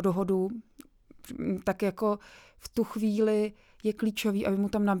o dohodu, tak jako v tu chvíli je klíčový, aby mu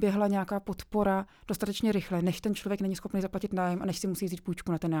tam naběhla nějaká podpora dostatečně rychle, než ten člověk není schopný zaplatit nájem a než si musí vzít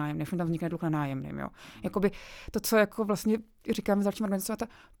půjčku na ten nájem, než mu tam vznikne dluh na nájemným. Jo. Jakoby to, co jako vlastně říkáme dalším organizacím, ta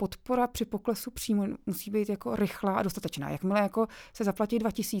podpora při poklesu příjmu musí být jako rychlá a dostatečná. Jakmile jako se zaplatí 2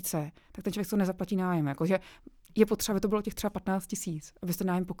 000, tak ten člověk to nezaplatí nájem. Jakože je potřeba, aby to bylo těch třeba 15 000, abyste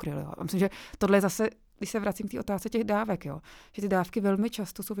nájem pokryl. Jo. A myslím, že tohle je zase, když se vracím k té otázce těch dávek, jo, že ty dávky velmi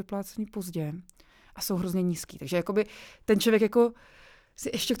často jsou vypláceny pozdě a jsou hrozně nízký. Takže jakoby ten člověk jako si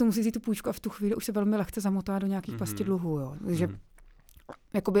ještě k tomu musí vzít tu půjčku a v tu chvíli už se velmi lehce zamotá do nějakých pasti dluhů. Jo. Takže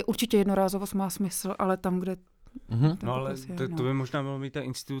jakoby určitě jednorázovost má smysl, ale tam, kde no ale to by možná bylo mít ta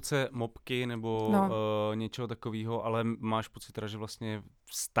instituce MOPky nebo něčeho takového, ale máš pocit, že vlastně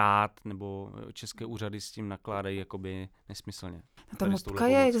stát nebo české úřady s tím nakládají jakoby nesmyslně. No, ta MOPka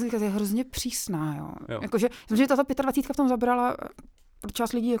je hrozně přísná. Jo. Jakože, myslím, že tato 25 v tom zabrala pro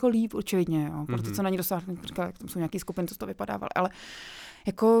část lidí jako líp určitě, jo. Prostě co na ní dosáhne, tam jsou nějaký skupiny, co to vypadávalo, ale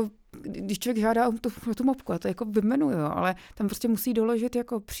jako když člověk žádá tu MOPku, to jako vyjmenuje, ale tam prostě musí doložit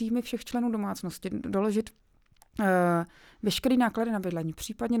jako příjmy všech členů domácnosti, doložit veškeré náklady na bydlení,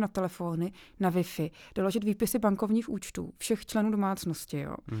 případně na telefony, na Wi-Fi, doložit výpisy bankovních účtů všech členů domácnosti.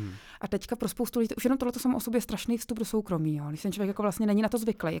 Jo. A teďka pro spoustu lidí, už jenom tohle samo o sobě je strašný vstup do soukromí. Jo. Když ten člověk jako vlastně není na to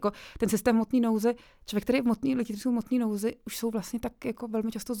zvyklý. Jako ten systém hmotný nouze, člověk, lidi, kteří jsou v hmotný nouzi, už jsou vlastně tak jako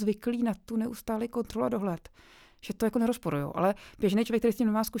velmi často zvyklí na tu neustálý kontrolu a dohled. Že to jako nerozporujou. Ale běžný člověk, který s tím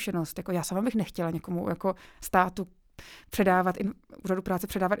nemá zkušenost, jako já sama bych nechtěla někomu jako státu úřadu práce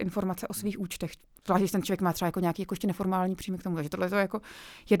předávat informace o svých účtech. Zvlášť, když ten člověk má třeba jako nějaký jako ještě neformální příjmy k tomu. Takže tohle je jako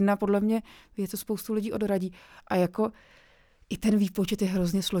jedna podle mě věc, co spoustu lidí odradí. A jako i ten výpočet je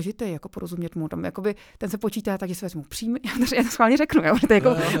hrozně složitý, jako porozumět mu. Tam jakoby ten se počítá tak, že se vezmou příjmy. Já to schválně řeknu, jo, to je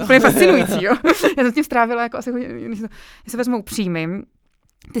jako úplně fascinující, jo. Já jsem tím strávila jako asi se vezmou příjmy.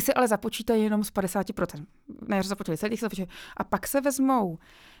 Ty se ale započítají jenom z 50%. Ne, že započítají celých a pak se vezmou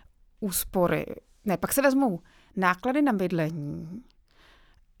úspory. Ne, pak se vezmou náklady na bydlení,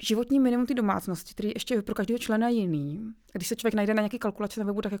 životní minimum ty domácnosti, který ještě je pro každého člena jiný. Když se člověk najde na nějaký kalkulač na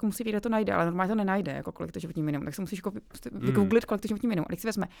webu, tak jako musí vědět, to najde, ale normálně to nenajde, jako kolik to životní minimum. Tak se musíš jako vygooglit, kolik to životní minimum. A když si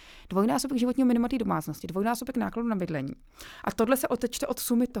vezme dvojnásobek životního minima té domácnosti, dvojnásobek nákladů na bydlení. A tohle se odečte od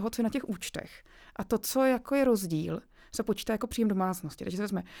sumy toho, co je na těch účtech. A to, co jako je rozdíl, se počítá jako příjem domácnosti. Takže se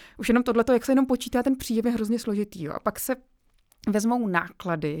vezme už jenom tohleto, jak se jenom počítá ten příjem, je hrozně složitý. Jo. A pak se vezmou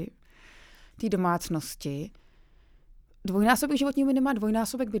náklady té domácnosti, dvojnásobek životního minima,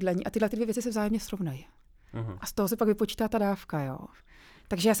 dvojnásobek bydlení a tyhle ty dvě věci se vzájemně srovnají. A z toho se pak vypočítá ta dávka, jo.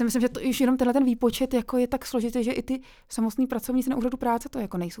 Takže já si myslím, že to už jenom tenhle ten výpočet jako je tak složitý, že i ty samotní pracovníci na úřadu práce to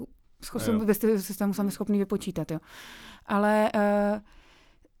jako nejsou bez systému sami schopný vypočítat, jo. Ale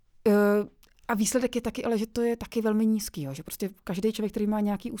a výsledek je taky, ale že to je taky velmi nízký, jo. Že prostě každý člověk, který má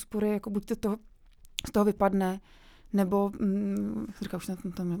nějaký úspory, jako buď to z toho vypadne, nebo říkám, už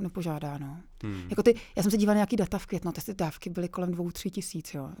to nepožádá, no. Jako já jsem se dívala na nějaký data v květnu, ty dávky byly kolem 2-3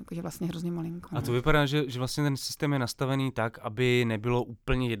 tisíc, jo, jakože vlastně hrozně malinko. A to vypadá, že vlastně ten systém je nastavený tak, aby nebylo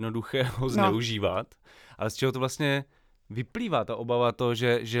úplně jednoduché ho zneužívat, ale z čeho to vlastně vyplývá ta obava to,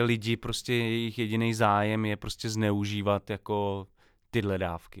 že lidi prostě jejich jediný zájem je prostě zneužívat jako tyhle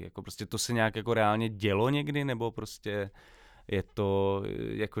dávky, jako prostě to se nějak jako reálně dělo někdy, nebo prostě je to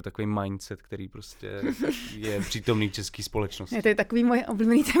jako takový mindset, který prostě je přítomný v české společnosti. To je takový moje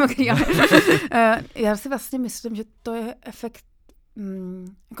oblíbený téma, který já si vlastně myslím, že to je efekt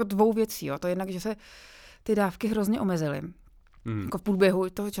jako dvou věcí. Jo. To je jednak, že se ty dávky hrozně omezily jako v průběhu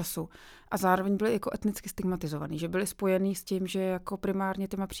toho času a zároveň byly jako etnicky stigmatizovaný, že byly spojený s tím, že jako primárně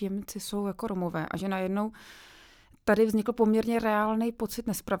těma příjemci jsou jako Romové a že najednou tady vznikl poměrně reálný pocit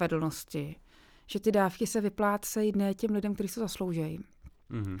nespravedlnosti, že ty dávky se vyplácejí ne těm lidem, kteří se zasloužejí.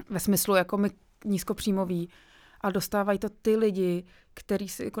 Ve smyslu jako my nízkopříjmoví a dostávají to ty lidi, kteří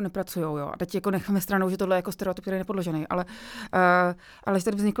si jako nepracujou. Jo. A teď jako necháme stranou, že tohle je jako stereotyp, který je nepodložený. Ale že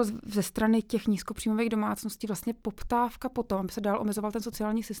tady vzniklo ze strany těch nízkopříjmových domácností vlastně poptávka potom, aby se dál omezoval ten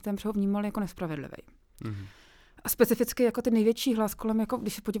sociální systém, protože ho vnímali jako nespravedlivý. A specificky jako ten největší hlas kolem, jako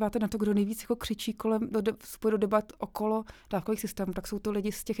když se podíváte na to, kdo nejvíc jako křičí kolem, vstupuje do debat okolo dávkových systémů, tak jsou to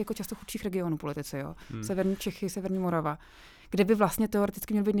lidi z těch jako často chudších regionů politici, jo. Severní Čechy, Severní Morava, kde by vlastně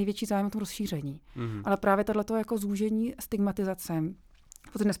teoreticky měl být největší zájem o tom rozšíření. Ale právě tohleto jako zúžení stigmatizace,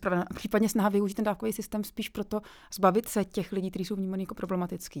 případně snaha využít ten dávkový systém spíš proto zbavit se těch lidí, kteří jsou vnímaní jako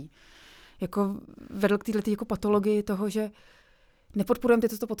problematický. Jako vedl k této jako patologii toho, že nepodporujeme ty,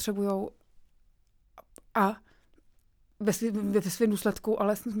 co to potřebujou a ve svém důsledku,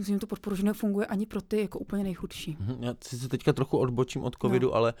 ale myslím, že to podporu, že nefunguje ani pro ty jako úplně nejchudší. Já si teďka trochu odbočím od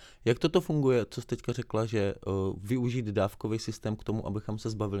covidu, ale jak toto funguje, co jsi teďka řekla, že využít dávkový systém k tomu, abychom se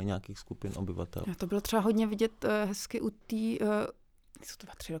zbavili nějakých skupin obyvatel? To bylo třeba hodně vidět hezky u té, jsou to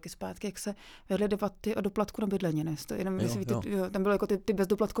 2-3 roky zpátky, jak se vedly debaty o doplatku na bydlení. Ne? To jenom, tam bylo jako ty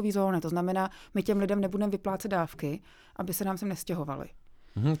bezdoplatkové zóny, to znamená, my těm lidem nebudeme vyplácet dávky, aby se nám sem nestěhovali.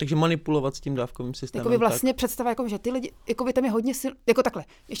 Takže manipulovat s tím dávkovým systémem. Jakoby vlastně představa, jako, že ty lidi, jakoby tam je hodně jako takhle,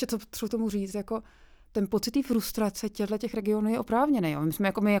 ještě co tomu říct, jako ten pocit té frustrace těch regionů je oprávněný. Jo.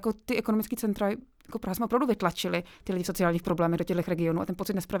 My jako ty ekonomické centra jako právě jsme opravdu vytlačili ty lidi v sociálních problémech do těch regionů a ten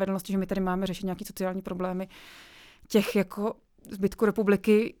pocit nespravedlnosti, že my tady máme řešit nějaké sociální problémy těch jako zbytku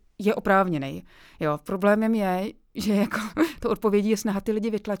republiky je oprávněný. Jo. Problémem je, že jako to odpovědí je snaha ty lidi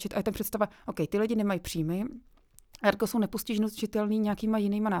vytlačit a je tam představa, OK, ty lidi nemají příjmy, ergo jsou nepostižitelný nějakýma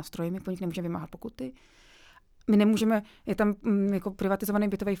jinýma nástroji, my po nich nemůžeme vymáhat pokuty. My nemůžeme, je tam jako privatizovaný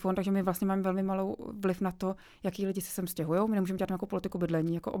bytový fond, takže my vlastně máme velmi malou vliv na to, jaký lidi se sem stěhují. My nemůžeme dělat nějakou politiku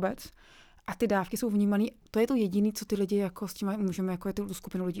bydlení jako obec. A ty dávky jsou vnímané, to je to jediné, co ty lidi jako s tím můžeme jako tu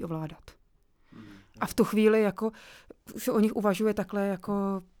skupinu lidí ovládat. A v tu chvíli jako se o nich uvažuje takhle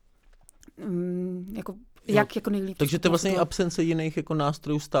jako jak jako nejlíp. Takže to je vlastně absence jiných jako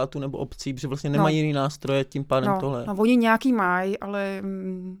nástrojů státu nebo obcí, protože vlastně nemají jiný nástroje, tím pádem tohle. No, oni nějaký mají, ale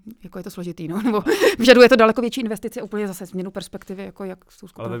jako je to složitý, no, nebo vyžaduje to daleko větší investice, úplně zase změnu perspektivy, jako jak jsou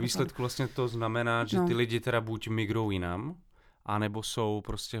skupinou. Ale ve výsledku vlastně to znamená, že ty lidi teda buď migrou jinam, anebo jsou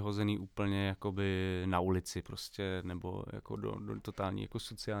prostě hozený úplně jakoby na ulici prostě, nebo jako do totální jako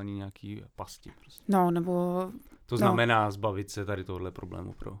sociální nějaký pasti prostě. No, nebo... To znamená zbavit se tady tohle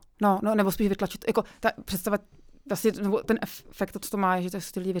problému pro... No, nebo spíš vytlačit, jako ta představa, vlastně, nebo ten efekt, co to má, je, že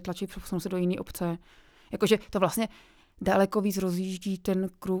ty lidi vytlačí, přesunou se do jiné obce. Jakože to vlastně daleko víc rozjíždí ten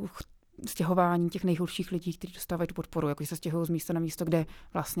kruh stěhování těch nejhorších lidí, kteří dostávají tu podporu, jakože se stěhují z místa na místo, kde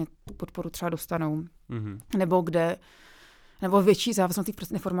vlastně tu podporu třeba dostanou. Nebo větší závaznost té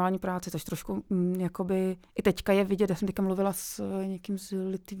neformální práce, což trošku jakoby i teďka je vidět. Já jsem teďka mluvila s někým z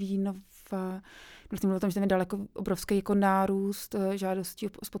Litvínova, mluvila o tom, že tam je daleko obrovský jako nárůst žádostí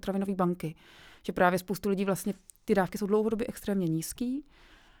z potravinové banky. Že právě spoustu lidí vlastně ty dávky jsou dlouhodobě extrémně nízký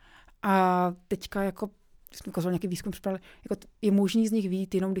A teďka jako jsem ukazoval nějaký výzkum, jako je možný z nich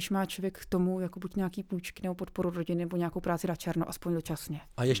vyjít jenom, když má člověk k tomu jako buď nějaký půjčky nebo podporu rodiny nebo nějakou práci na černo, aspoň dočasně.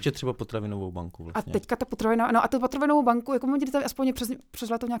 A ještě třeba potravinovou banku vlastně. A teďka ta potravinovou banku, jako v momentě, kdy tady aspoň přes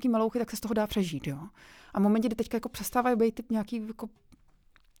léto nějaký malouchy, tak se z toho dá přežít, jo. A v momentě, kdy teďka jako přestávají být typ nějaký jako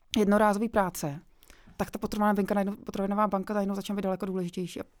jednorázový práce, tak ta potravinová banka najednou začne být daleko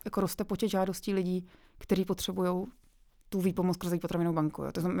důležitější a jako roste počet žádostí lidí, kteří potřebují tu výpomoc skrze potravinovou banku,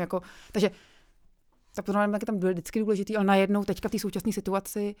 jo. To znamená jako, takže ta potravinová banka tam byl vždycky důležitý, ale najednou teďka v té současné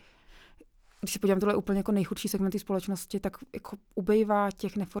situaci, když se podívám, tohle je úplně jako nejchudší segment společnosti, tak jako ubejvá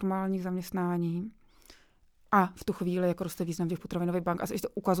těch neformálních zaměstnání a v tu chvíli jako roste význam těch potravinových bank. A to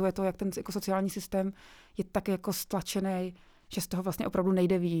ukazuje to, jak ten jako sociální systém je tak jako stlačený, že z toho vlastně opravdu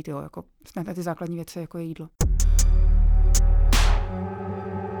nejde vyjít, jo, jako na ty základní věci, jako je jídlo.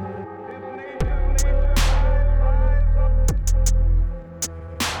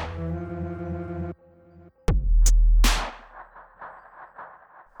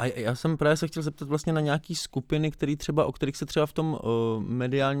 A já jsem právě se chtěl zeptat vlastně na nějaký skupiny, o kterých se třeba v tom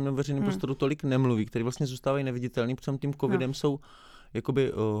mediálním veřejném prostoru tolik nemluví, které vlastně zůstávají neviditelný, protože tím covidem jsou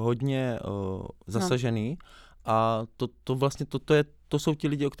jakoby hodně zasažený. A to jsou ti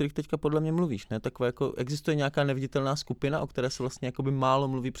lidi, o kterých teďka podle mě mluvíš, ne? Takové jako existuje nějaká neviditelná skupina, o které se vlastně jakoby málo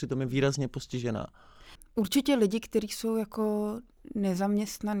mluví, přitom je výrazně postižená. Určitě lidi, kteří jsou jako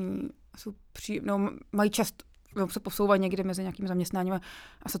nezaměstnaní, mají často se posouvají někde mezi nějakými zaměstnáními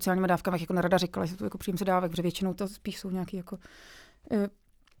a sociálními dávkami, jak jako nerada říkala, že jsou to jako příjemce dávek, protože většinou to spíš jsou nějaký jako,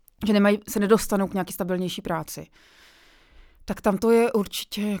 že se nedostanou k nějaký stabilnější práci. Tak tam to je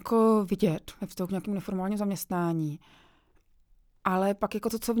určitě jako vidět ve vztahu k nějakému neformálnímu zaměstnání. Ale pak jako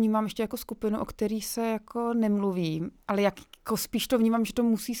to, co vnímám ještě jako skupinu, o který se jako nemluví, ale jako spíš to vnímám, že to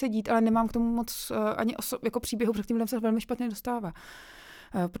musí se dít, ale nemám k tomu moc ani jako příběhu, protože k těm lidem se velmi špatně dostává.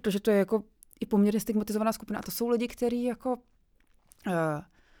 Protože to je jako i poměrně stigmatizovaná skupina. A to jsou lidi, kteří jako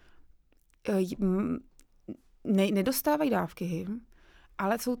nedostávají dávky,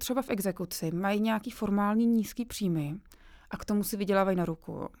 ale jsou třeba v exekuci, mají nějaký formální nízký příjmy a k tomu si vydělávají na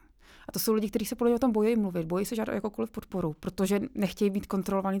ruku. A to jsou lidi, kteří se podle mě o tom bojí mluvit, bojí se žádat jakoukoliv podporu, protože nechtějí být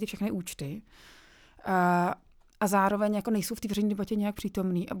kontrolovaný ty všechny účty. A zároveň jako nejsou v té veřejné debatě nějak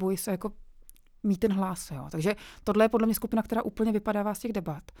přítomný a bojí se jako mít ten hlas. Jo. Takže tohle je podle mě skupina, která úplně vypadává z těch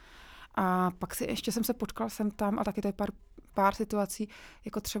debat. A pak jsem se potkal jsem tam a taky to je pár situací,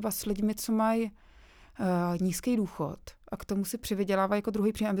 jako třeba s lidmi, co mají nízký důchod a k tomu si přivydělávají jako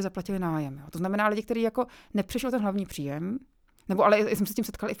druhý příjem, aby zaplatili nájem. Jo. To znamená lidi, kteří jako nepřišel ten hlavní příjem, nebo ale jsem se s tím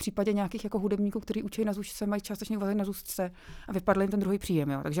setkal i v případě nějakých jako hudebníků, kteří učí na zůžce, mají částečně úvazek na zůžce a vypadl jim ten druhý příjem.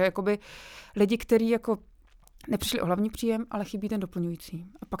 Jo. Takže jakoby lidi, kteří jako nepřišli o hlavní příjem, ale chybí ten doplňující.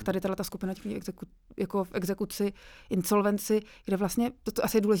 A pak tady tato skupina těch jako v exekuci, insolvenci, kde vlastně, to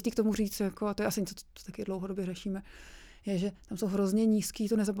asi je důležité k tomu říct, jako, to je asi něco, co taky dlouhodobě řešíme, je, že tam jsou hrozně nízký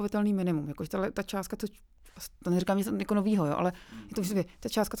to nezabavitelný minimum. Jako, ta částka, to neříkám nic jako novýho, jo, ale je to vždy, ta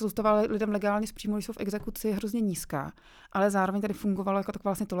částka, co zůstává lidem legálně z příjmu, když jsou v exekuci, je hrozně nízká. Ale zároveň tady fungovalo jako taková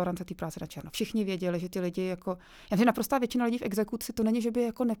vlastně tolerance té práce na černo. Všichni věděli, že ty lidi jako, já myslím, naprostá většina lidí v exekuci, to není, že by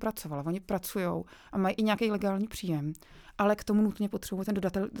jako nepracovala, oni pracujou a mají i nějaký legální příjem, ale k tomu nutně potřebují ten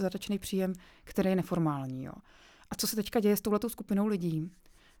dodatečný příjem, který je neformální, jo. A co se teďka děje s touhletou skupinou lidí,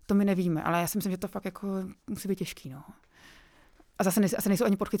 to my nevíme, ale já si myslím, že to fakt jako musí být těžký, no. A zase nejsou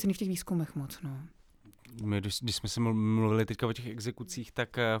ani podchycený v těch výzkumech moc, no. My, když jsme se mluvili teďka o těch exekucích,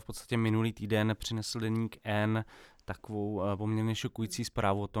 tak v podstatě minulý týden přinesl deník N takovou poměrně šokující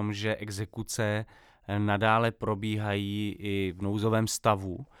zprávu o tom, že exekuce nadále probíhají i v nouzovém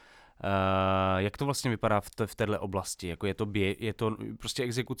stavu. Jak to vlastně vypadá v této oblasti? Jako je to prostě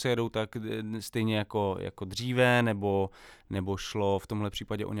exekuce jedou tak stejně jako dříve, nebo šlo v tomhle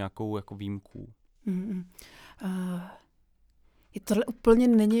případě o nějakou jako výjimku? Tohle úplně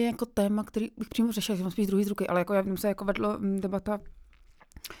není jako téma, který bych přímo řešil, že mám spíš druhý z ruky, ale jako já vím se jako vedlo debata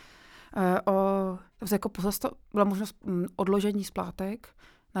byla možnost odložení splátek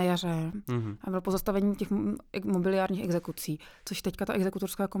na jaře a bylo pozastavení těch mobiliárních exekucí, což teďka ta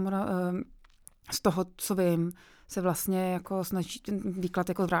exekutorská komora z toho, co vím, se vlastně jako snaží ten výklad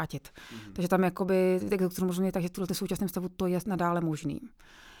jako vrátit. Takže tam jakoby exekutor možná je tak, že v tuhle současném stavu to je nadále možný.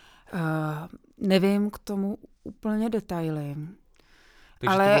 Nevím k tomu úplně detaily.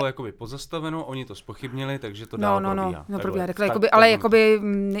 Takže to bylo jakoby pozastaveno, oni to zpochybnili, takže to dál probíhá. No, probíhá. Ale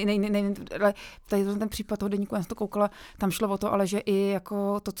tady ten případ toho deníku, já jsem to koukala, tam šlo o to, ale že i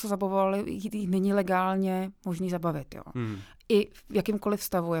jako to, co zabavovali, není legálně možný zabavit. Jo. I v jakýmkoliv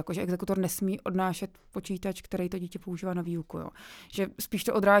stavu, jakože exekutor nesmí odnášet počítač, který to dítě používá na výuku. Jo. Že spíš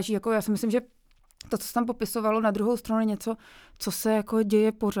to odráží, jako já si myslím, že to, co se tam popisovalo, na druhou stranu něco, co se jako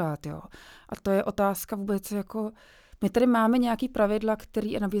děje pořád, jo. A to je otázka vůbec jako, my tady máme nějaký pravidla,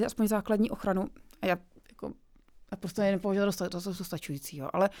 který nabízí aspoň základní ochranu. A já prostě nepovažuji to jsou dostačující, jo.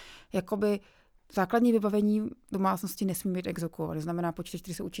 Ale jakoby základní vybavení domácnosti nesmí být exekuovat. To znamená počítač,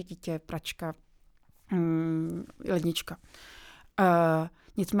 který se učí dítě, pračka, lednička.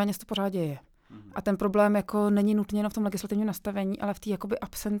 Nicméně se to pořád děje. A ten problém jako není nutně jenom v tom legislativním nastavení, ale v té jakoby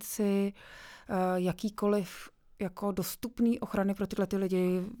absenci jakýkoliv jako dostupný ochrany pro tyhle ty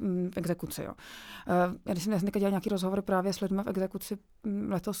lidi v exekuci. Jo. Já když jsem dneska dělala nějaký rozhovor právě s lidmi v exekuci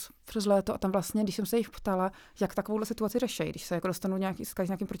letos přes léto a tam vlastně, když jsem se jich ptala, jak takovouhle situaci řeší, když se jako dostanu s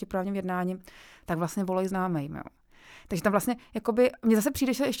nějakým protiprávním jednáním, tak vlastně volají známým. Jo. Takže tam vlastně, jakoby, mně zase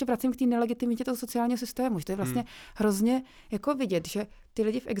přijde, že ještě vracím k té nelegitimitě toho sociálního systému, že to je vlastně hrozně jako vidět, že ty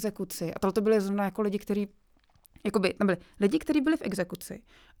lidi v exekuci, a tohle byly zrovna jako lidi, kteří byli v exekuci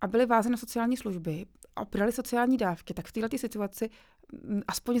a byli vázáni na sociální služby a brali sociální dávky, tak v této situaci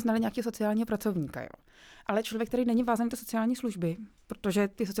aspoň znali nějakého sociálního pracovníka. Jo. Ale člověk, který není vázaný na sociální služby, protože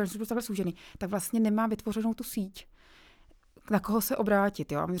ty sociální služby jsou takhle služený, tak vlastně nemá vytvořenou tu síť, na koho se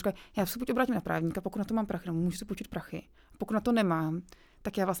obrátit. Jo. A mi říkají, já se buď obrátím na právníka, pokud na to mám prachy, nebo můžu si půjčit prachy. Pokud na to nemám,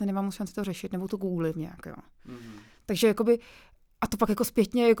 tak já vlastně nemám šanci to řešit, nebo to googlím nějak. Jo. Takže jakoby, a to pak jako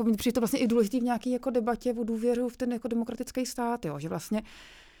zpětně, jako přijde to vlastně i důležitý v nějaké jako debatě o důvěru v ten jako demokratický stát, jo. Že vlastně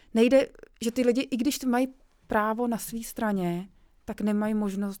nejde, že ty lidi, i když mají právo na své straně, tak nemají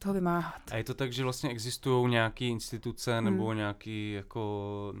možnost ho vymáhat. A je to tak, že vlastně existují nějaké instituce nebo nějaké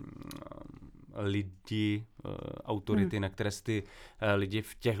jako lidi, autority, na které se ty lidi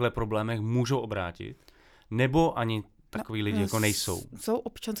v těchto problémech můžou obrátit? Nebo ani takový lidi jako nejsou? Jsou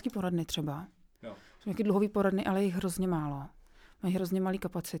občanský poradny třeba. Jo. Jsou nějaký dluhový poradny, ale jich hrozně málo. Mají hrozně malé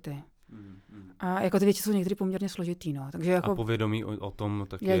kapacity. A jako ty věci jsou někdy poměrně složitý. No. Takže jako a povědomí o tom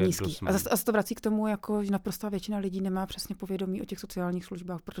taky je nízký. A se to vrací k tomu, jako, že naprostá většina lidí nemá přesně povědomí o těch sociálních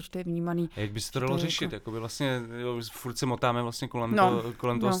službách, protože to je vnímaný. A jak by se to dalo řešit? Jako... Jakoby vlastně, furt se motáme vlastně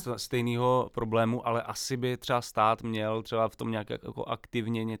kolem toho stejného problému, ale asi by třeba stát měl třeba v tom nějak jako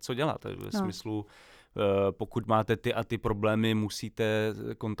aktivně něco dělat. Ve smyslu, pokud máte ty a ty problémy, musíte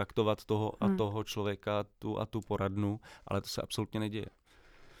kontaktovat toho a toho člověka, tu a tu poradnu, ale to se absolutně neděje.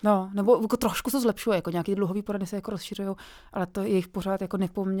 No, nebo jako trošku se zlepšuje, jako nějaký dluhový poradny se jako rozšiřují, ale to je jich pořád jako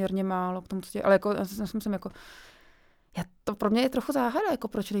nepoměrně málo, ale jako já si myslím, jako to pro mě je trochu záhada, jako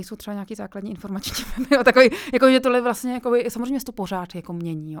proč nejsou třeba nějaký základní informační weby, takový, jako že tohle vlastně, jako, samozřejmě se to pořád jako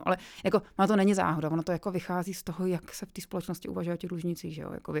mění, jo, ale jako má to není záhoda, ono to jako vychází z toho, jak se v té společnosti uvažuje o těch dlužnících, že jo,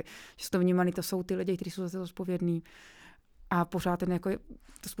 jakoby, že jsou to vnímaný, to jsou ty lidi, kteří jsou za to zodpovědní. A pořád ten jako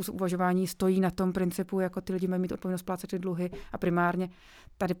to způsob uvažování stojí na tom principu, jako ty lidi mají mít odpovědnost splácet ty dluhy a primárně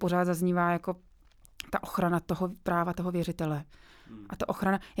tady pořád zaznívá jako ta ochrana toho práva toho věřitele. A ta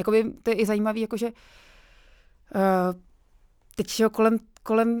ochrana, jakoby, to je i zajímavý, jakože teď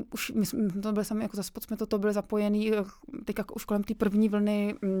kolem už, my to byli sami, jako za spod jsme to byli zapojený, teď jako už kolem té první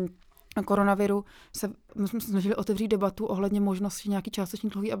vlny koronaviru my jsme se snažili otevřít debatu ohledně možnosti nějaký částečný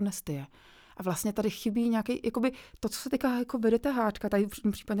dluhový amnestie. A vlastně tady chybí nějaký, jakoby to, co se týká jako vedete háčka, tady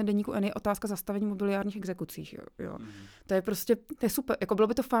v případě deníku N je otázka zastavení mobiliárních exekucí. Jo. To je prostě, to je super, jako bylo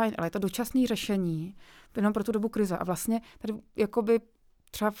by to fajn, ale je to dočasné řešení jenom pro tu dobu krize. A vlastně tady jakoby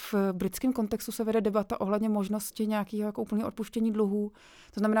třeba v britském kontextu se vede debata ohledně možnosti nějakého jako úplného odpuštění dluhů.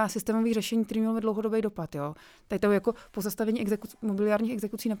 To znamená systémové řešení, které mělo dlouhodobý dopad. Jo. Tady to jako pozastavení mobiliárních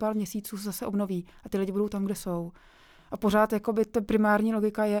exekucí na pár měsíců se zase obnoví a ty lidi budou tam, kde jsou. A pořád jakoby ta primární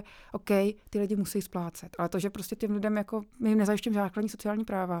logika je, OK, ty lidi musí splácet. Ale to, že prostě těm lidem jako, my jim nezajišťujeme základní sociální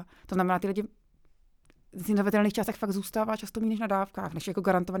práva, to znamená, ty lidi v nezavitelných částech fakt zůstává často méně než na dávkách, než jako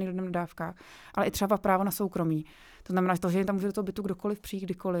garantovaný lidem na dávkách, ale i třeba právo na soukromí. To znamená, že jim tam může do toho bytu kdokoliv přijít,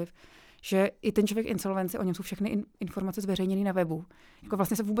 kdykoliv, že i ten člověk insolvenci, o něm jsou všechny informace zveřejněné na webu. Jako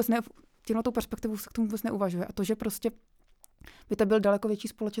vlastně se vůbec tímhletou perspektivu se k tomu vůbec neuvažuje. A to, že prostě by to byl daleko větší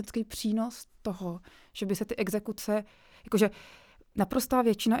společenský přínos toho, že by se ty exekuce, jakože naprostá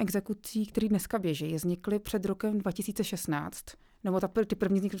většina exekucí, které dneska běží, vznikly před rokem 2016, nebo ty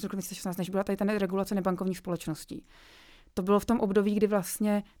první vznikly před rokem 2016, než byla tady ta regulace nebankovních společností. To bylo v tom období, kdy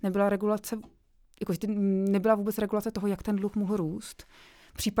vlastně nebyla regulace, jakože nebyla vůbec regulace toho, jak ten dluh mohl růst.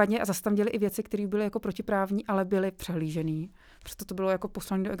 Případně a zase tam děli i věci, které byly jako protiprávní, ale byly přehlížený. Přesto to bylo jako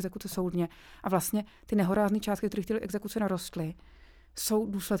poslané do exekuce soudně. A vlastně ty nehorázné částky, které ty exekuce narostly, jsou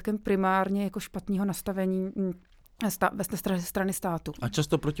důsledkem primárně jako špatného nastavení ve strany státu. A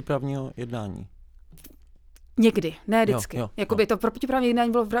často protiprávního jednání? Někdy, ne vždycky. Jo. Jakoby to protiprávní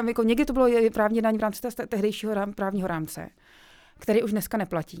jednání bylo, jako někdy to bylo právní jednání v rámci tehdejšího právního rámce, který už dneska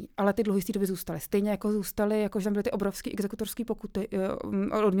neplatí, ale ty dluhy z té doby zůstaly. Stejně jako zůstaly, jakože tam byly ty obrovské exekutorské pokuty,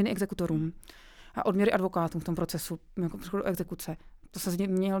 odměny exekutorům. a odměry advokátům v tom procesu, jako přechodu exekuce. To se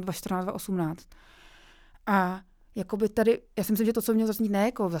změnilo 2014, 2018. A jakoby tady, já si myslím, že to, co mělo zaznít, ne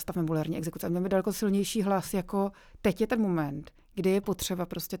jako zastav nebulérní exekuce, měl by daleko silnější hlas, jako teď je ten moment, kdy je potřeba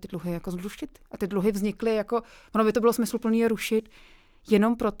prostě ty dluhy jako zrušit. A ty dluhy vznikly jako, ono by to bylo smysluplné je rušit,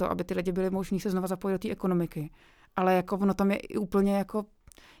 jenom proto, aby ty lidi byli možní se znova zapojit do té ekonomiky. Ale jako ono tam je i úplně jako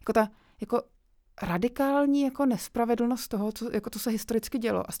ta jako radikální jako nespravedlnost toho, co se historicky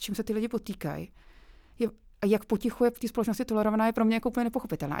dělo a s čím se ty lidi potýkají. A jak potichu je v té společnosti tolerovaná, je pro mě jako úplně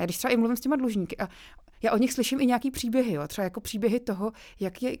nepochopitelná. A když třeba i mluvím s těma dlužníky a já od nich slyším i nějaký příběhy, jo, třeba jako příběhy toho,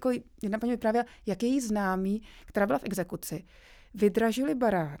 jak je, jako jedna paní vyprávěla, jak její známý, která byla v exekuci, vydražili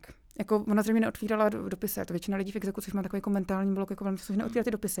barák. Jako ona zřejmě neotvírala dopisy, to většina lidí v exekuci má takový jako mentální blok, jako velmi složité neotvírat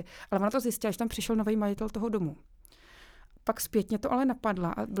ty dopisy, ale ona to zjistila, že tam přišel nový majitel toho domu. Pak zpětně to ale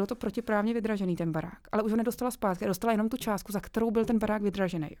napadla a bylo to protiprávně vydražený ten barák. Ale už ho nedostala zpátky, dostala jenom tu částku, za kterou byl ten barák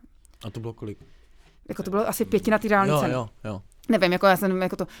vydražený. A to bylo kolik? Jako to bylo asi 1/5 té reální ceny. Jo. Nevím, jako já jsem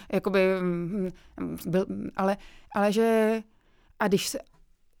jako to, jakoby, byl, ale že, a když se,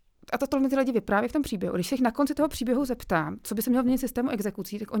 a to mi ty lidi vypráví v tom příběhu, když se jich na konci toho příběhu zeptám, co by se mělo v systému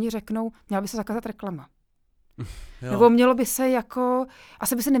exekucí, tak oni řeknou, měla by se zakázat reklama. Jo. Nebo mělo by se jako,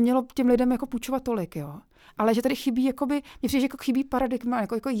 asi by se nemělo těm lidem jako půjčovat tolik, jo. Ale že tady chybí, jakoby, mně přijde, že jako chybí paradigma,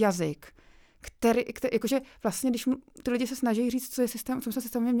 jako jazyk, který jakože vlastně, když ty lidi se snaží říct, co je systém, co se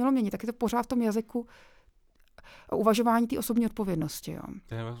systémově mělo měnit, tak je to pořád v tom jazyku uvažování té osobní odpovědnosti. Jo.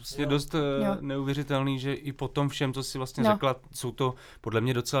 To je vlastně dost neuvěřitelný, že i po tom všem, co jsi vlastně řekla, jsou to podle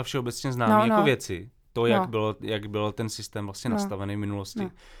mě docela všeobecně známé jako věci. To, jak byl ten systém vlastně nastavený v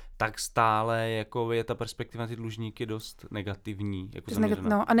minulosti. Tak stále jako je ta perspektiva ty dlužníky dost negativní. Jako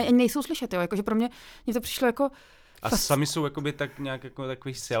a nejsou slyšet, jo. Jakože pro mě to přišlo jako... A sami jsou jakoby tak nějak jako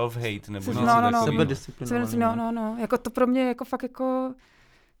takový self-hate nebo něco takového. Sebedisciplinovaný. Jako to pro mě jako fakt jako...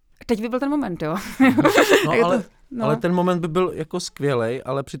 Teď by byl ten moment, jo. Ale ten moment by byl jako skvělej,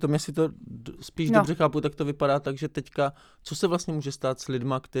 ale přitom, jestli to spíš dobře chápu, tak to vypadá tak, že teďka, co se vlastně může stát s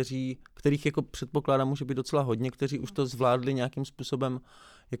lidma, kterých jako předpokládám může být docela hodně, kteří už to zvládli nějakým způsobem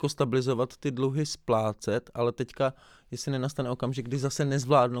jako stabilizovat, ty dluhy splácet, ale teďka, jestli nenastane okamžik, kdy zase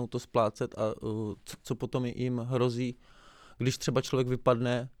nezvládnou to splácet a co potom jim hrozí, když třeba člověk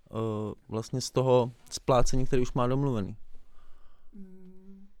vypadne vlastně z toho splácení, který už má domluvený.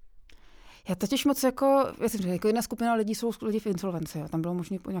 Já totiž moc jako jedna skupina lidí jsou lidi v insolvenci, jo. Tam bylo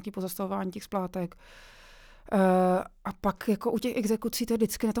možné nějaké pozastavování těch splátek. A pak jako u těch exekucí to je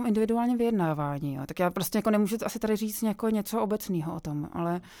vždycky na tom individuálním vyjednávání. Jo. Tak já prostě jako nemůžu asi tady říct něco obecného o tom,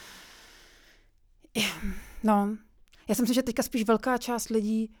 ale já si myslím, že teďka spíš velká část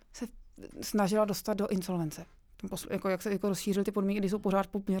lidí se snažila dostat do insolvence. Jako jak se jako rozšířily ty podmínky, kdy jsou pořád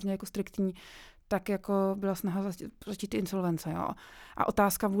poměrně jako striktní, tak jako byla snaha začít ty insolvence. Jo. A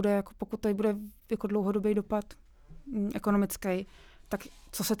otázka bude, jako pokud tady bude jako dlouhodobý dopad ekonomický, tak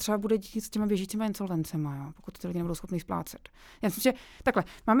co se třeba bude dít s těma běžícíma insolvencema, jo, pokud ty lidi nebudou schopni splácet. Já myslím, že takhle,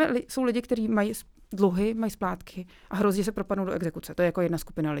 jsou lidi, kteří mají dluhy, mají splátky a hrozí, že se propadnou do exekuce. To je jako jedna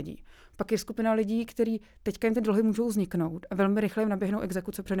skupina lidí. Pak je skupina lidí, kteří teďka jim ty dluhy můžou vzniknout a velmi rychle jim naběhnou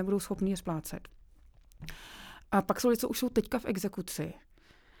exekuce, protože nebudou schopni je splácet. A pak jsou lidi, co už jsou teďka v exekuci.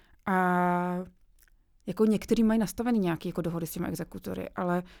 A jako někteří mají nastavený nějaké jako dohody s těmi exekutory,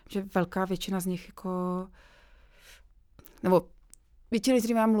 ale že velká většina z nich jako... Nebo většina, s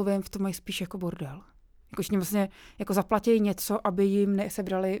kterými já mluvím, v tom mají spíš jako bordel. Jako, že vlastně jako zaplatí něco, aby jim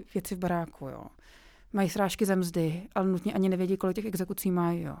nesebrali věci v baráku, jo. Mají srážky ze mzdy, ale nutně ani nevědí, kolik těch exekucí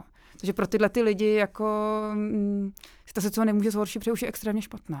mají, jo. Takže pro tyhle ty lidi jako ta situace nemůže zhoršit, protože už je extrémně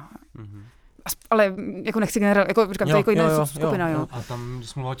špatná. Mm-hmm. Ale jako nechci generálně, jako říkám, to je jako jiná skupina, jo. A tam,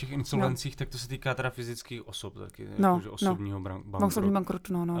 když mluvila o těch insolvencích, tak to se týká teda fyzických osob, taky jakože osobního bankrotu. Osobní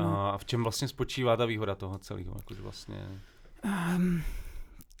bankrotu, A v čem vlastně spočívá ta výhoda toho celého, jakože vlastně...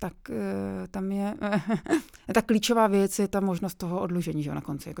 Tak tam je ta klíčová věc je ta možnost toho odlužení, že jo, na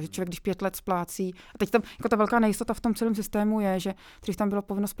konci. Jako, že člověk, když 5 let splácí, a teď tam jako ta velká nejistota v tom celém systému je, že když tam bylo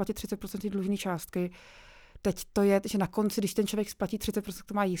povinnost platit 30% dlužné částky, teď to je, že na konci, když ten člověk splatí 30%,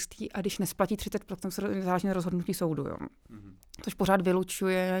 to má jistý, a když nesplatí 30%, se záleží na rozhodnutí soudu. Jo. Mm-hmm. Což pořád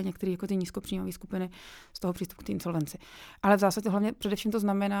vylučuje některé jako ty nízkopříjmové skupiny z toho přístupu k té insolvenci. Ale v zásadě hlavně především to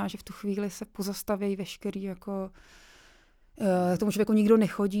znamená, že v tu chvíli se pozastaví veškerý jako k tomu člověku nikdo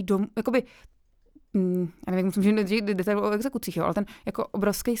nechodí domů, jakoby, já nevím, musím říct detail o exekucích, jo, ale ten jako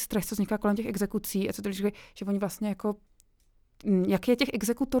obrovský stres, co vzniká kolem těch exekucí, a co to říkají, že oni vlastně jako, jak je těch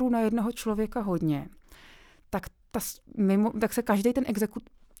exekutorů na jednoho člověka hodně, tak se každý ten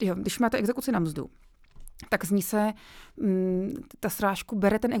když máte exekuci na mzdu, tak z ní se ta srážku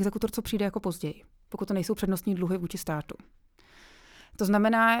bere ten exekutor, co přijde jako později, pokud to nejsou přednostní dluhy vůči státu. To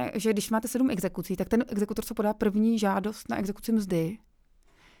znamená, že když máte 7 exekucí, tak ten exekutor, co podá první žádost na exekuci mzdy,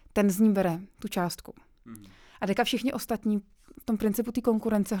 ten z ní bere tu částku. A teďka všichni ostatní v tom principu té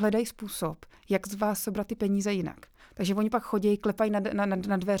konkurence hledají způsob, jak z vás sebrat ty peníze jinak. Takže oni pak chodí, klepají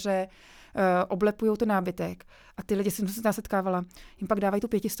na dveře, oblepují ten nábytek a ty lidi, jsem se setkávala, jim pak dávají tu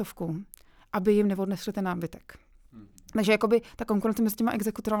 500, aby jim neodnesli ten nábytek. Takže jakoby ta konkurence mezi těma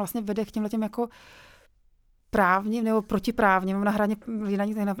exekutorama vlastně vede k těmhletěm jako právně nebo protiprávně, na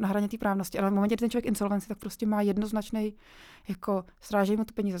hraně té právnosti, ale v momentě, kdy ten člověk insolvenci, tak prostě má jednoznačný, jako srážejí mu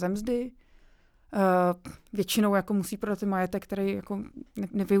ty peníze ze mzdy, většinou jako musí prodat ten majetek, který jako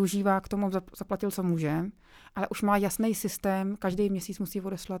nevyužívá k tomu, zaplatil, co může, ale už má jasný systém, každý měsíc musí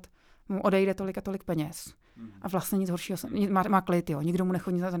odeslat, mu odejde tolik a tolik peněz. A vlastně nic horšího, má klid, jo. Nikdo mu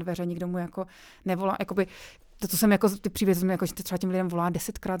nechodí za dveře, nikdo mu jako nevolá, jakoby, to, co jsem jako, ty příběhy, jako, že třeba těm lidem volá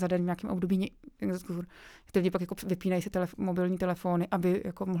 10krát za den v nějakém období, ty lidi pak jako vypínají si mobilní telefony, aby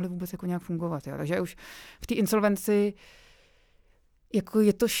jako mohli vůbec jako nějak fungovat, jo. Takže už v té insolvenci jako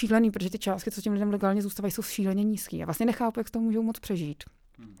je to šílený, protože ty částky, co těm lidem legálně zůstávají, jsou šíleně nízký. A vlastně nechápu, jak z toho můžou moc přežít.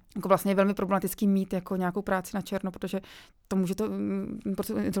 Jako vlastně je velmi problematický mít jako nějakou práci na černo, protože to může to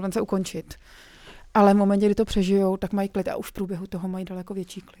insolvence ukončit. Ale v momentě, kdy to přežijou, tak mají klid a už v průběhu toho mají daleko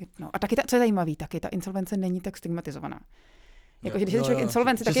větší klid. No. A taky co je zajímavé, taky ta insolvence není tak stigmatizovaná. Jako, když je člověk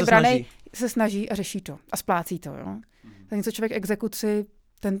insolvenci, tak je branej, se snaží a řeší to a splácí to. Jo? Tak něco člověk exekuci,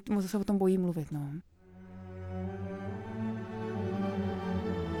 ten se o tom bojí mluvit. No.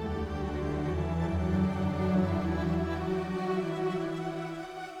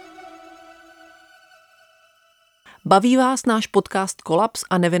 Baví vás náš podcast Kolaps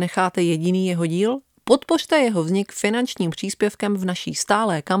a nevynecháte jediný jeho díl? Podpořte jeho vznik finančním příspěvkem v naší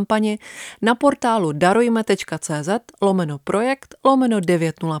stálé kampani na portálu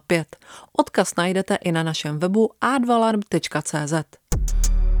darujme.cz/projekt/905. Odkaz najdete i na našem webu a2larm.cz.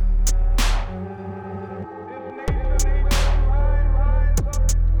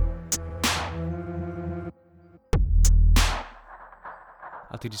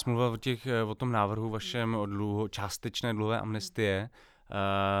 A ty, když jsi mluvil o tom návrhu vašem o částečné dluhové amnestie,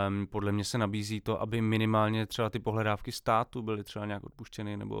 podle mě se nabízí to, aby minimálně třeba ty pohledávky státu byly třeba nějak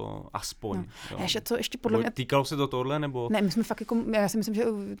odpuštěny, nebo aspoň. No. Ještě podle mě... Týkalo se to tohle, nebo? Ne, my jsme fakt jako, já si myslím, že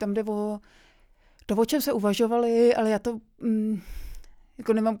tam jde o čem se uvažovali, ale já to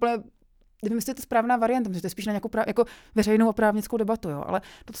jako nemám úplně, nevím, jestli je to správná varianta, myslím, že to je spíš na nějakou jako veřejnou a právnickou debatu, jo, ale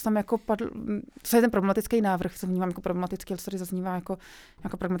to, co tam jako padl, co je ten problematický návrh, co vnímám jako problematický, ale co tady zaznívá jako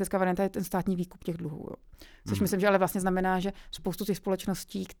pragmatická varianta, je ten státní výkup těch dluhů, jo. Což myslím, že ale vlastně znamená, že spoustu těch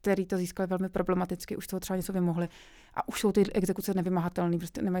společností, které to získaly velmi problematicky, už toho třeba něco vymohly a už jsou ty exekuce nevymahatelné,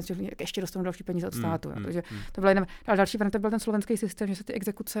 prostě nemají, ještě dostanou další peníze od státu, jo. Takže to byla ale další varianta byl ten slovenský systém, že se ty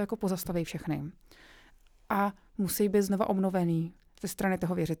exekuce jako pozastaví všechny a musí být znova obnovený ze strany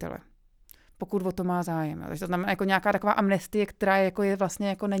toho věřitele, pokud o to má zájem. Takže to znamená jako nějaká taková amnestie, která je vlastně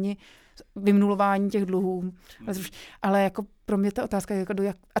jako není vymnulování těch dluhů. Ale jako pro mě ta otázka je, jako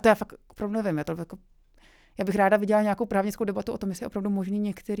a to já fakt opravdu nevím. Já bych ráda viděla nějakou právnickou debatu o tom, jestli je opravdu možný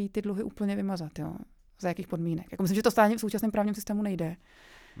některé ty dluhy úplně vymazat. Jo? Za jakých podmínek. Jako myslím, že to státně v současném právním systému nejde.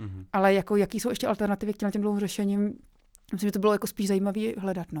 Mm-hmm. Ale jako jaký jsou ještě alternativy k těm dlouhým řešením, myslím, že to bylo jako spíš zajímavý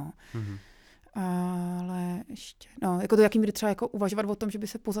hledat. No. Mm-hmm. Ale ještě, jako to, jakým by třeba jako uvažovat o tom, že by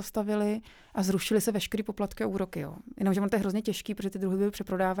se pozastavili a zrušili se veškeré poplatky a úroky, jo. Jenomže to je hrozně těžký, protože ty druhy byly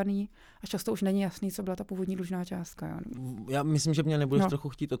přeprodávaný a často už není jasný, co byla ta původní dlužná částka, jo. Já myslím, že mě nebudeš trochu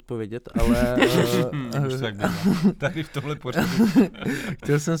chtít odpovědět, ale tady v tomhle pořadu.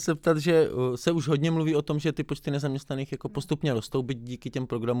 Chtěl jsem se ptat, že se už hodně mluví o tom, že ty počty nezaměstnaných jako postupně rostou, byť díky těm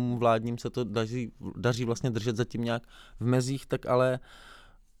programům vládním se to daří vlastně držet zatím nějak v mezích, tak ale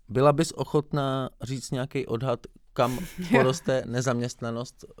byla bys ochotná říct nějaký odhad, kam poroste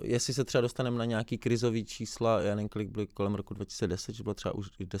nezaměstnanost? Jestli se třeba dostaneme na nějaký krizový čísla, já nevím, kolik byly kolem roku 2010, že byla třeba už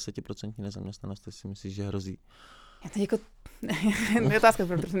 10% nezaměstnanost, to si myslíš, že hrozí? Já to jako, je otázka,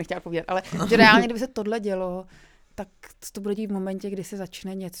 protože jsem nechtěla povědět, ale že reálně, kdyby se tohle dělo, tak to bude dít v momentě, kdy se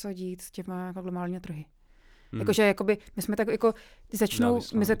začne něco dít s těma jako globálními trhy. Jakože jakoby, my jsme tak jako, začnou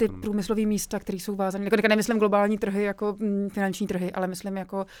mizet ty průmyslové místa, které jsou vázané, jako nemyslím globální trhy jako finanční trhy, ale myslím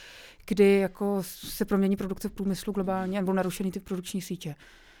jako, kdy jako se promění produkce v průmyslu globálně a budou narušený ty produkční sítě.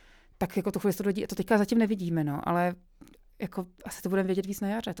 Tak jako to chvíli to dodí, a to teďka zatím nevidíme, no, ale jako asi to budeme vědět víc na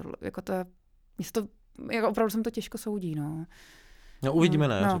jaře, jako opravdu se mi to těžko soudí, no. No uvidíme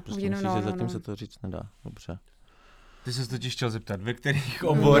na jaře, prostě myslíš, že zatím se to říct nedá, dobře. Ty jsi totiž chtěl zeptat, ve kterých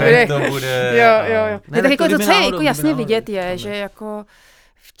oborech to bude. Jo. Ne, tak jako to, co je jako jasně vidět, je, že jako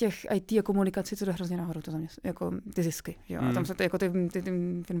v těch IT a komunikaci to jde hrozně nahoru, jako ty zisky. Jo? A tam se to, jako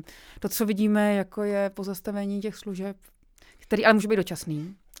to, co vidíme, jako je pozastavení těch služeb, který ale může být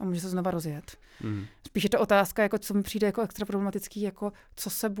dočasný a může se znova rozjet. Spíš je to otázka, jako co mi přijde jako extra problematický, jako co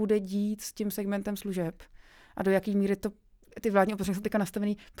se bude dít s tím segmentem služeb a do jaký míry to ty vládní opatření jsou teďka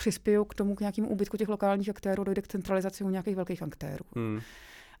nastavený, přispějou k tomu k nějakému úbytku těch lokálních aktérů, dojde k centralizaci u nějakých velkých aktérů.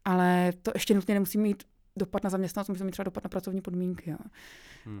 Ale to ještě nutně nemusí mít dopad na zaměstnanost, může mít třeba dopad na pracovní podmínky. Jo.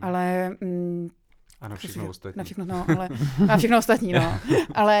 Ale a na všechno ostatní. Na všechno, no, ale na všechno ostatní, no.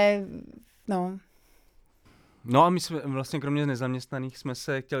 Ale no. No a my jsme vlastně kromě nezaměstnaných jsme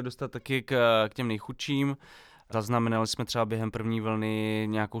se chtěli dostat taky k těm nejchudším. Zaznamenali jsme třeba během první vlny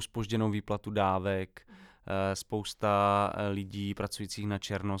nějakou zpožděnou výplatu dávek. Spousta lidí pracujících na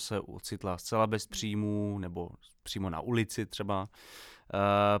černo se ocitla zcela bez příjmů nebo přímo na ulici třeba.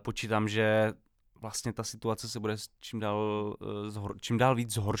 Počítám, že vlastně ta situace se bude čím dál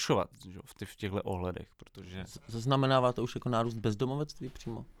víc zhoršovat v těchto ohledech, protože... Zaznamenává to už jako nárůst bezdomovectví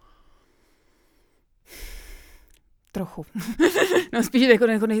přímo? Trochu. No spíš jako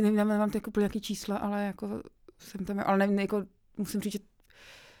nemám jako úplně nějaký čísla, ale jako jsem tam, ale jako musím říct, že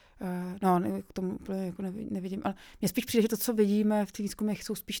k tomu úplně jako nevidím, ale mně spíš přijde, že to, co vidíme v těch výzkumech,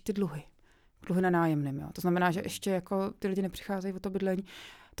 jsou spíš ty dluhy na nájemném. Jo. To znamená, že ještě jako ty lidi nepřicházejí o to bydlení.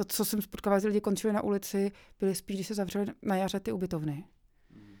 To, co jsem potkávala, že lidi končili na ulici, byly spíš, když se zavřely na jaře ty ubytovny.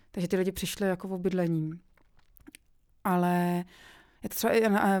 Takže ty lidi přišli jako o bydlení. Ale je to třeba,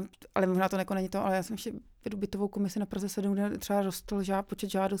 ale možná to není to, ale já jsem ještě vedu bytovou komisi na Praze 7, kde třeba rostl počet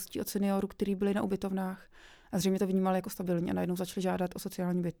žádostí od seniorů, kteří byli na ubytovnách a zřejmě to vnímali jako stabilní a najednou začali žádat o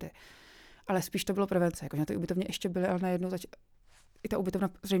sociální byty. Ale spíš to bylo prevence, jako na ty ubytovně ještě byly, ale najednou i ta ubytovna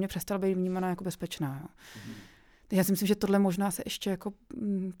zřejmě přestala být vnímaná jako bezpečná. Jo. Takže já si myslím, že tohle možná se ještě jako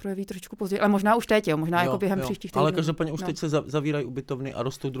projeví trošičku později, ale možná už teď, možná jako během příštích týdnů. Ale každopádně už teď se zavírají ubytovny a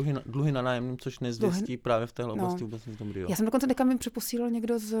rostou dluhy na nájemným, což nezvěstí právě v téhle oblasti vůbec nic dobrýho. Já jsem dokonce někam připosílal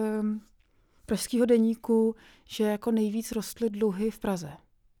někdo z pražského deníku, že jako nejvíc rostly dluhy v Praze.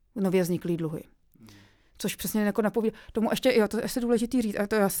 Nově vzniklý dluhy. Což přesně jako napovídá. Tomu ještě, to je asi důležitý říct, ale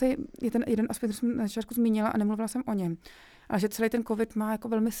to asi je ten jeden aspekt, který jsem na začátku zmínila a nemluvila jsem o něm. Ale že celý ten covid má jako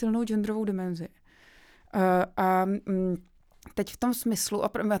velmi silnou genderovou dimenzi. Teď v tom smyslu,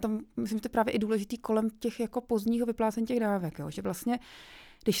 a já tam myslím, že to je právě i důležitý kolem těch jako pozdního vyplácení těch dávek, jo, že vlastně,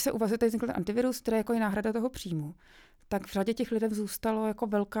 když se uvazuje, tady vznikl ten antivirus, který jako je náhrada toho příjmu, tak v řadě těch lidem zůstalo jako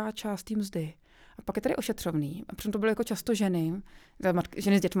velká část té mzdy. A pak je tady ošetřovný. A přitom to byly jako často ženy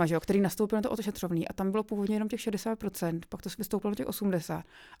s dětma, že jo, který nastoupily na to ošetřovný. A tam bylo původně jenom těch 60%, pak to vystoupilo na těch 80%.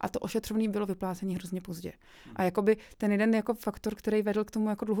 A to ošetřovný bylo vyplácení hrozně pozdě. A jakoby ten jeden jako faktor, který vedl k tomu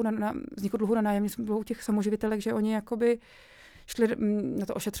jako vzniku dluhu na nájemní, bylo u těch samoživitelek, že oni jakoby šli na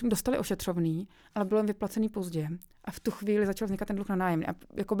to ošetřovný, dostali ošetřovný, ale bylo jim vyplacený pozdě. A v tu chvíli začal vznikat ten dluh na nájemný. A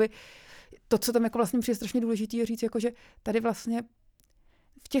jakoby to, co tam jako vlastně přijde strašně důležitý, je říct, jako, že tady vlastně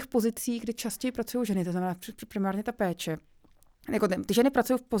v těch pozicích, kde častěji pracují ženy, to znamená primárně ta péče. Jako ty ženy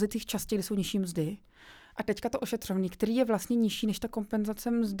pracují v pozicích častěji, kde jsou nižší mzdy. A teďka to ošetřovný, který je vlastně nižší než ta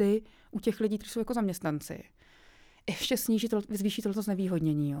kompenzace mzdy u těch lidí, kteří jsou jako zaměstnanci, ještě zvýší toto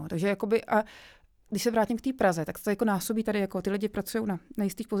znevýhodnění. Jo. Takže jakoby, a když se vrátím k té Praze, tak to jako násobí tady, jako ty lidi pracují na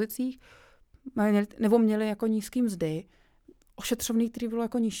jistých pozicích, nebo měli jako nízký mzdy, ošetřovný, který bylo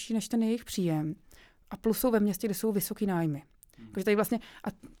jako nižší než ten jejich příjem. A plus jsou ve městě, kde jsou vysoký nájmy. Takže tady vlastně,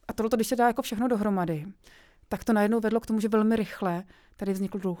 a tohle, když se dá jako všechno dohromady, tak to najednou vedlo k tomu, že velmi rychle tady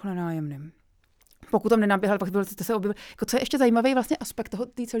vznikl dluh na nájemném. Pokud tam nenaběhal, pak to se objevilo. Jako co je ještě zajímavý vlastně aspekt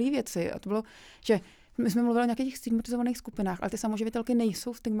té celé věci, a to bylo, že my jsme mluvili o nějakých stigmatizovaných skupinách, ale ty samoživitelky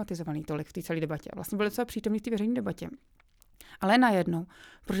nejsou stigmatizovaný tolik v té celé debatě. Vlastně byly docela přítomní v té veřejné debatě. Ale najednou,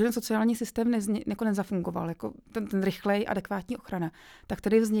 protože ten sociální systém jako nezafungoval, jako ten rychlej, adekvátní ochrana, tak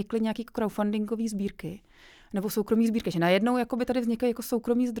tady vznikly nějaké crowdfundingové sbírky nebo soukromí sbírky, že najednou jakoby tady vznikají jako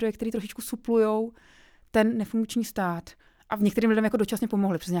soukromí zdroje, které trošičku suplujou ten nefunkční stát. A v některým lidem jako dočasně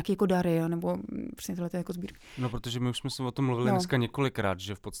pomohli přes nějaké jako dary, jo, nebo přesně tyhle jako sbírky. No, protože my už jsme si o tom mluvili dneska několikrát,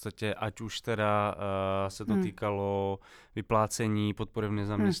 že v podstatě, ať už teda se to týkalo vyplácení podpory v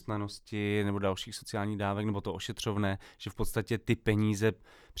nezaměstnanosti nebo dalších sociálních dávek, nebo to ošetřovné, že v podstatě ty peníze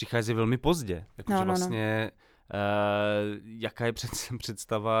přicházejí velmi pozdě. Jakože vlastně jaká je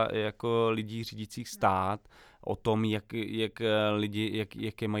představa jako lidí řídících stát o tom,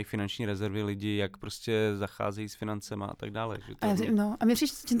 jaké mají finanční rezervy lidi, jak prostě zacházejí s financema a tak dále. Že a mě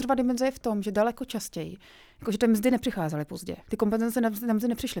přijde, genderová dimenze je v tom, že daleko častěji, jakože ty mzdy nepřicházely pozdě, ty kompenzace na mzdy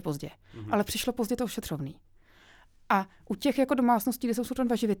nepřišly pozdě, ale přišlo pozdě to ošetřovný. A u těch jako domácností, kde jsou tam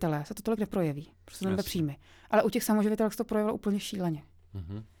dva živitelé, se to tolik neprojeví, protože jsou tam příjmy. Ale u těch samoživitelů se to projevilo úplně šíleně.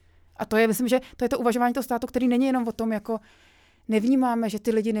 A to je, myslím, že to je to uvažování toho státu, který není jenom o tom, jako nevnímáme, že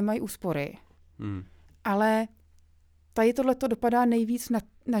ty lidi nemají úspory, ale tady tohleto dopadá nejvíc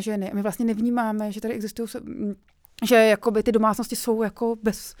na ženy. A my vlastně nevnímáme, že tady existují že jakoby ty domácnosti jsou jako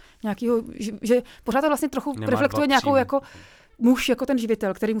bez nějakého, že pořád to vlastně trochu reflektuje nějakou jako muž jako ten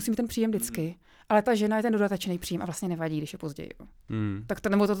živitel, který musí mít ten příjem vždycky, ale ta žena je ten dodatečný příjem a vlastně nevadí, když je později. Jo. Tak to,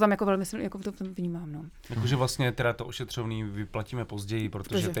 nebo to tam jako velmi jako to vnímám. No. Jakože vlastně teda to ošetřovný vyplatíme později,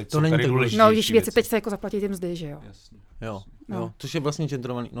 protože teď to jsou není tady tak důležitější no, když věci teď se jako zaplatí ty mzdy, že jo. Jasně. Jo, což je vlastně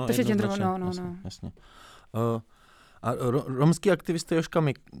genderovaný. No, to je genderovaný, jasně. A romský aktivista Jožka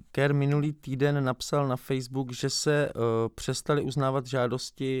Miker minulý týden napsal na Facebook, že se přestali uznávat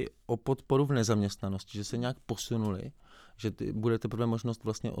žádosti o podporu v nezaměstnanosti, že se nějak posunuli, že bude teprve možnost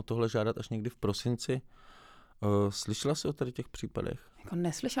vlastně o tohle žádat až někdy v prosinci. Slyšela jsi o tady těch případech? Jako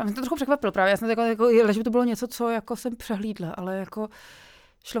neslyšela, mě to trochu překvapilo právě, já jsem že to bylo něco, co jako jsem přehlídla, ale jako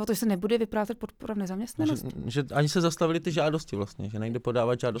šlo o to, že se nebude vyplácet podpora v nezaměstnanosti. Že ani se zastavili ty žádosti vlastně, že nejde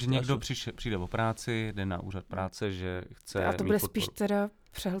podávat žádosti. Že někdo přijde o práci, jde na úřad práce, že chce a to bude mít spíš teda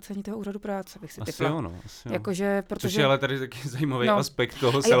přehlcení toho úřadu práce, bych si typla. Asi jo. Jakože, protože... Což je ale tady taky zajímavý aspekt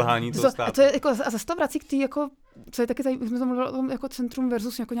toho selhání toho státu. A to je jako, a zase to vrací k tý, jako, co je taky zajímavé, jsme to mluvili o tom jako centrum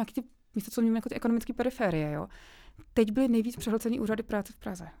versus jako nějaký ty místa, co měli jako ty ekonomické periferie, jo. Teď byly nejvíc přehlcený úřady práce v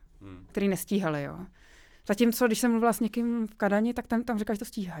Praze, který nestíhali, jo. Zatímco, když jsem mluvila s někým v Kadani, tak tam říká, že to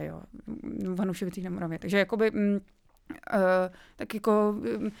stíhá, jo. V Hanušovicích na Moravě. Takže jakoby... tak jako,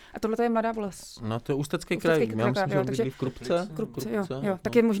 a tohle je Mladá Boleslav. No to je Ústecký kraj, já myslím, že bydlí v Krupce. Jo.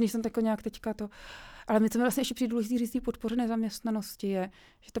 Tak je možný, že jsem jako nějak teďka to... Ale mě to vlastně ještě přijde důležitý říct podpoře nezaměstnanosti je,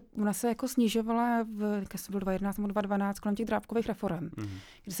 že ona se jako snižovala když se byl 2011 nebo 2012 kolem těch Drábkových reform,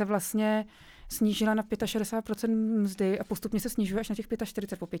 kdy se vlastně snížila na 65% mzdy a postupně se snižuje až na těch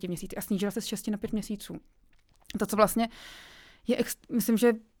 45 po 5 měsících a snížila se z 6 na 5 měsíců. To, co vlastně myslím,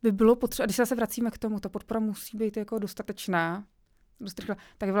 že by bylo potřeba, když se zase vracíme k tomu, ta podpora musí být jako dostatečná,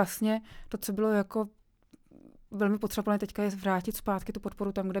 tak vlastně to, co bylo jako velmi potřeba teďka je vrátit zpátky tu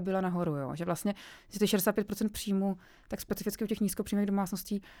podporu tam, kde byla nahoru. Jo. Že vlastně, že to je 65% příjmu, tak specificky u těch nízkopříjmových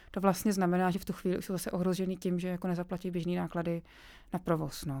domácností, to vlastně znamená, že v tu chvíli jsou zase ohrožený tím, že jako nezaplatí běžný náklady na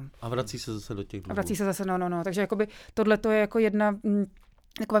provoz. No. A vrací se zase do těch dluhů. A vrací se zase, no. Takže jakoby tohle to je jako jedna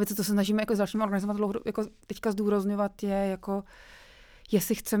taková věc, co se snažíme jako s dalšími organizovat jako teďka zdůrazňovat, je jako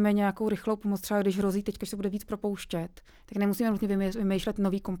jestli chceme nějakou rychlou pomoc, třeba když hrozí teďka, že se bude víc propouštět, tak nemusíme nutně vymýšlet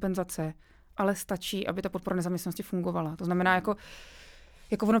nový kompenzace, ale stačí, aby ta podpora nezaměstnanosti fungovala. To znamená, jako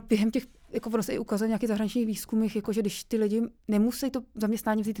ono během těch, jako ono se i ukazuje nějakých zahraničních výzkumech, jako že když ty lidi nemusí to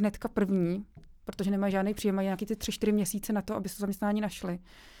zaměstnání vzít hnedka první, protože nemají žádný příjem, mají nějaký ty 3-4 měsíce na to, aby se to zaměstnání našli,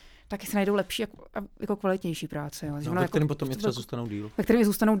 tak se najdou lepší jako kvalitnější práce. Jo. No, ve kterým potom je třeba zůstanou díl. Ve kterým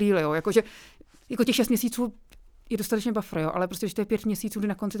zůstanou díly, jo. Jakože, jako těch 6 měsíců je dostatečně buffer, jo, ale prostě, když to je 5 měsíců, kdy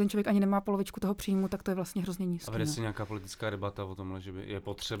na konci ten člověk ani nemá polovičku toho příjmu, tak to je vlastně hrozně nízké. A vede se nějaká politická debata o tomhle, že je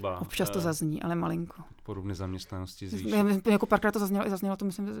potřeba. Občas to zazní, ale malinko. Podporu nezaměstnanosti zvýšit. Jako párkrát to zaznělo to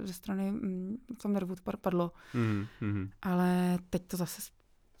myslím ze strany v tom nervu to padlo. Ale teď to zase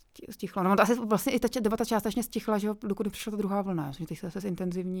stichlo. No, to asi vlastně i ta debata částečně stichla, že dokud přišla ta druhá vlna, že teď se zase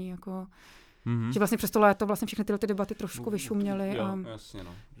intenzivní jako že vlastně přes to léto vlastně všechny ty debaty trošku vyšuměly. Jo, jasně,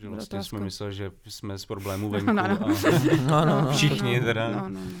 no. Že vlastně jsme mysleli, že jsme z problémů venku no. Všichni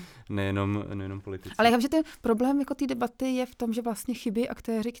teda, nejenom politici. Ale já vím, že ten problém jako té debaty je v tom, že vlastně chybí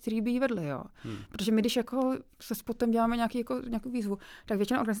aktéři, kteří by ji vedli, jo. Protože my, když jako se spotem děláme nějakou výzvu, tak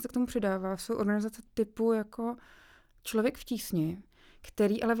většina organizace k tomu přidává. Jsou organizace typu jako Člověk v tísni,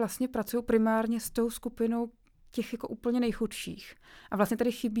 který ale vlastně pracují primárně s tou skupinou těch jako úplně nejchudších. A vlastně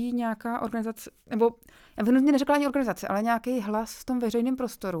tady chybí nějaká organizace, nebo já bych neřekla ani organizace, ale nějaký hlas v tom veřejném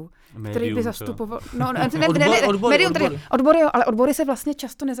prostoru, který by zastupoval... Odbory, ale odbory se vlastně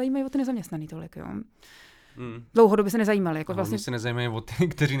často nezajímají o ty nezaměstnaný tolik, jo. Dlouhodobě se nezajímali. Jako vlastně... Oni se nezajímají o ty,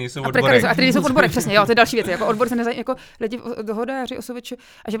 kteří nejsou odbory. A kteří nejsou odbory, přesně, jo, to je další věc. Jako odbory se nezajímají, jako lidi dohodáři, osověči,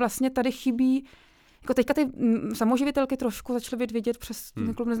 a že vlastně tady chybí jako teďka ty samoživitelky trošku začaly být vidět přes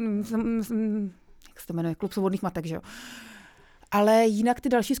klub, jak se to jmenuje, klub svobodných matek, že jo. Ale jinak ty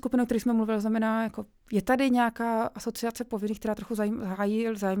další skupiny, o kterých jsme mluvili, znamená, jako je tady nějaká asociace povinných, která trochu hájí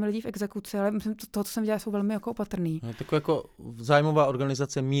zájmy lidí v exekuci, ale myslím, to, co jsem dělala, jsou velmi jako opatrný. Je taková jako zájmová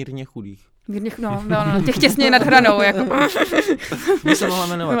organizace mírně chudých. No, těch těsně nad hranou. Jako. By se mohla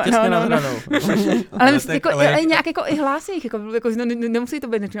jmenovat, těsně nad hranou. Ale nějak jako i hlásí jich, jako nemusí to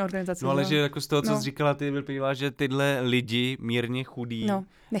být nečná organizace. No ale že jako z toho, co jsi říkala, ty vyplývá, že tyhle lidi mírně chudí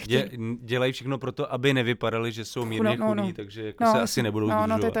dělají všechno pro to, aby nevypadali, že jsou mírně chudí, takže jako se asi nebudou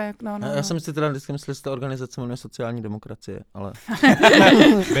združovat. Já jsem si teda vždycky myslel, že ta organizace jmenuje sociální demokracie, ale...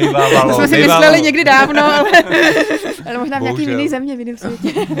 Bejvávalo. To jsme si mysleli někdy dávno, ale možná v nějaký jiný země, v jiném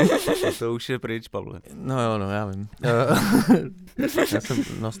světě. To už je pryč, Pavle. No jo, já vím. Já jsem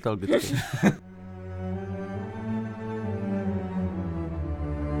nostalgický.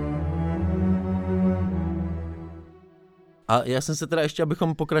 A já jsem se teda ještě,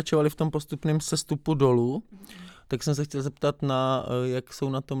 abychom pokračovali v tom postupném sestupu dolů, tak jsem se chtěl zeptat na, jak jsou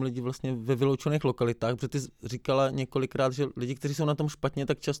na tom lidi vlastně ve vyloučených lokalitách, protože ty říkala několikrát, že lidi, kteří jsou na tom špatně,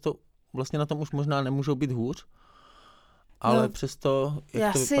 tak často vlastně na tom už možná nemůžou být hůř, ale přesto,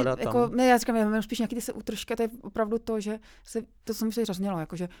 jak to vypadá tam? Já říkám, já mám spíš nějaký ty se útržky, to je opravdu to, že to se mi se roznělo,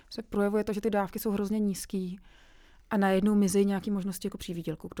 jako, že se projevuje to, že ty dávky jsou hrozně nízký a najednou mizí nějaké možnosti jako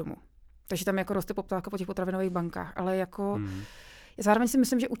přívýdělku k tomu. Takže tam jako roste poptávka po těch potravinových bankách, ale jako zároveň si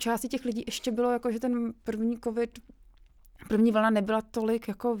myslím, že u části těch lidí ještě bylo jako, že ten první vlna nebyla tolik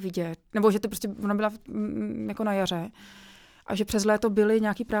jako vidět, nebo že to prostě ona byla jako na jaře a že přes léto byly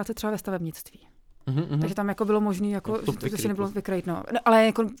nějaký práce třeba ve stavebnictví. Takže tam jako bylo možné, jako, že to si nebylo vykrejt, no. Ale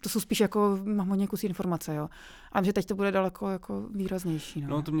jako, to jsou spíš jako, mám hodně kusí informace, jo. A že teď to bude daleko jako výraznější, no.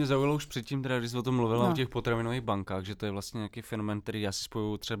 No to mě zaujalo už předtím, teda, když jsi o tom mluvila o těch potravinových bankách, že to je vlastně nějaký fenomén, který já si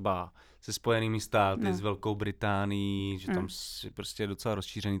spojuju třeba se Spojenými státy, s Velkou Británií, že tam prostě je docela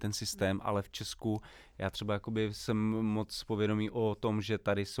rozšířený ten systém, ale v Česku já třeba jakoby jsem moc povědomý o tom, že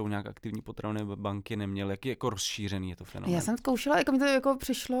tady jsou nějak aktivní potravinové banky, neměl, jaký jako rozšířený je to fenomén. Já jsem zkoušela, jako mi to jako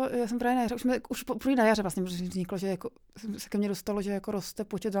přišlo, já jsem právě na jaře, už na jaře vlastně vzniklo, že jako se ke mně dostalo, že jako roste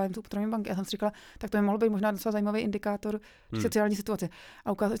počet zájemců potravinové banky. Já jsem si říkala, tak to by mohlo být možná docela zajímavý indikátor sociální situace.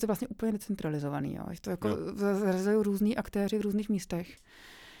 A ukázalo, že to je vlastně úplně decentralizovaný, jo. Že to jako zařazují různí aktéři v různých místech.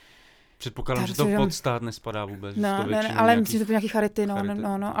 Předpokládám, že to pod stát nespadá vůbec. No, ne, ale myslím, že to nějaký charity,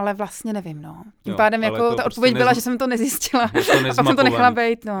 no, ale vlastně nevím, no. Tím pádem jako ta odpověď byla, že jsem to nezjistila. A jsem to nechala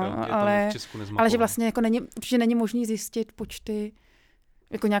být, no, ale že vlastně jako určitě není možný zjistit počty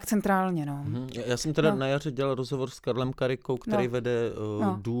jako nějak centrálně, no. Já jsem teda na jaře dělal rozhovor s Karlem Karikou, který vede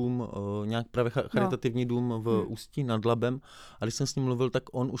dům, nějak právě charitativní dům v Ústí nad Labem. A když jsem s ním mluvil, tak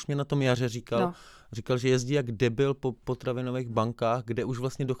on už mě na tom jaře říkal, že jezdí jak debil po potravinových bankách, kde už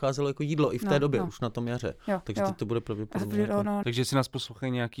vlastně docházelo jako jídlo i v té době, už na tom jaře. Takže teď to bude pravděpodobně. Takže si nás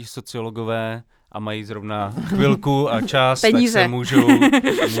poslouchají nějaký sociologové a mají zrovna chvilku a čas, peníze. Tak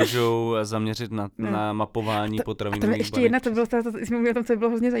se můžou zaměřit na mapování potravinových banek. Ještě jedna, to bylo jsme mluvili o tom, co bylo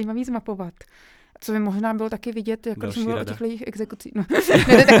hrozně zajímavý zmapovat. Co by možná bylo taky vidět, jako když mluvil o těch lidích exekucí. No.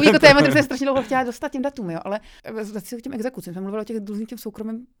 To je takový jako téma, který se strašně dlouho chtěla dostat těm datům, jo, ale k těm exekucím. Jsem mluvila o těch dlužných těm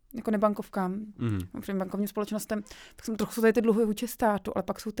soukromým jako nebankovkám, všem bankovním společnostem, tak jsou trochu tady ty dluhy vůči státu, ale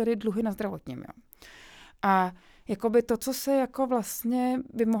pak jsou tady dluhy na zdravotním, jo. A jakoby to, co se jako vlastně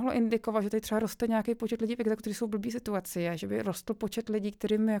by mohlo indikovat, že tady třeba roste nějaký počet lidí, kteří jsou v blbý situaci, je, že by rostl počet lidí,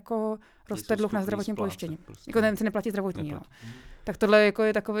 kterým jako roste dluh na zdravotním pojištění. Jako nevím, si neplatí zdravotní, jo. Tak tohle jako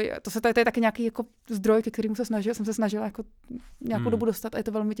je takový, to je taky nějaký jako zdroj, ke kterému jsem se snažila jako nějakou dobu dostat a je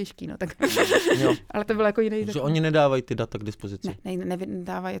to velmi těžký, no tak. Ale to bylo jako jiný. Že oni nedávají ty data k dispozici.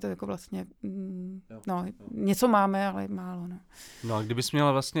 Nedávají, je to jako vlastně něco máme, ale málo, no. No a kdybys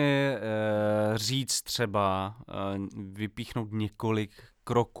měla vlastně říct třeba vypíchnout několik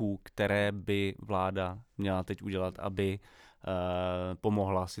kroků, které by vláda měla teď udělat, aby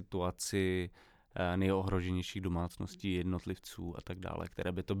pomohla situaci nejohroženějších domácností, jednotlivců a tak dále,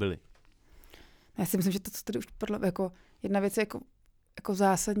 které by to byly. Já si myslím, že to, co tady už podle, jako jedna věc je jako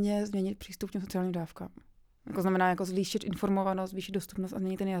zásadně změnit přístup k těm sociálním dávkám. Jako znamená jako zvýšit informovanost, zvýšit dostupnost a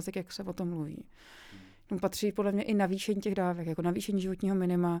změnit ten jazyk, jak se o tom mluví. Tam patří podle mě i navýšení těch dávek, jako navýšení životního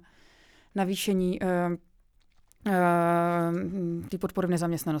minima, navýšení ty podpory v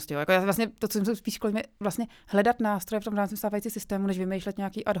nezaměstnanosti. Jako já vlastně to, co jsem spíš školím, je vlastně hledat nástroje v tom rámci stávající systému, než vymýšlet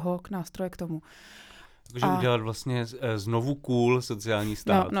nějaký ad hoc nástroje k tomu. Takže udělat vlastně znovu cool sociální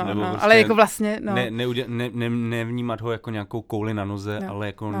stát. No, nebo ale jako vlastně... No. Nevnímat ho jako nějakou kouli na noze, ale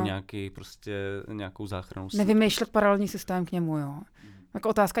jako nějakou záchranu. Nevymýšlet paralelní systém k němu, jo. Jako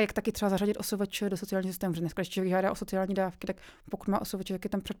otázka, jak taky třeba zařadit OSVČ do sociálního systému, protože dneska, když člověk žádá o sociální dávky, tak pokud má OSVČ, je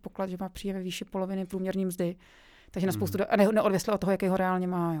tam předpoklad, že má příjem ve výši poloviny průměrné mzdy, takže na spoustu neodvěsle od toho, jaký ho reálně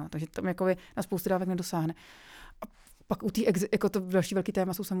má, jo. Takže tam jako na spoustu dávek nedosáhne. A pak u té jako to další velký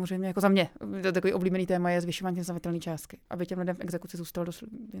téma jsou samozřejmě, jako za mě, takový oblíbený téma je zvyšování zastavitelné částky, aby těm lidem v exekuci zůstalo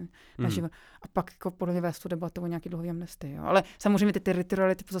naživo. A pak jako podle mě vést tu debatu o nějaký dluhový amnestii, jo. Ale samozřejmě ty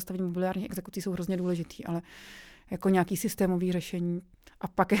teritoriality pozastavení mobiliárních exekucí jsou hrozně důležitý, ale jako nějaký systémový řešení a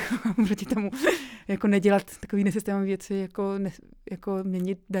pak proti tomu jako nedělat takový nesystémové věci, jako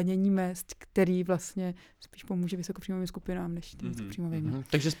měnit danění mezd, který vlastně spíš pomůže vysokopříjmovým skupinám, než nízkopříjmovým.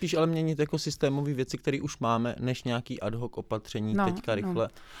 Takže spíš ale měnit jako systémové věci, které už máme, než nějaký ad hoc opatření teďka rychle.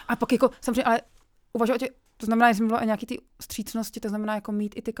 A pak jako samozřejmě, ale uvažovat, to znamená, že jsem mluvila o nějaký ty vstřícnosti, to znamená jako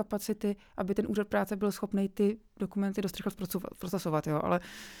mít i ty kapacity, aby ten úřad práce byl schopný ty dokumenty dost rychle procesovat, jo, ale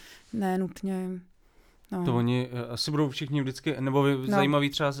ne nutně No. To oni asi budou všichni vždycky, nebo zajímavý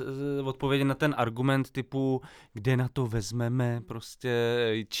třeba odpovědět na ten argument typu, kde na to vezmeme, prostě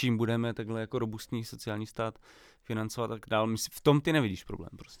čím budeme takhle jako robustní sociální stát financovat a tak dál. V tom ty nevidíš problém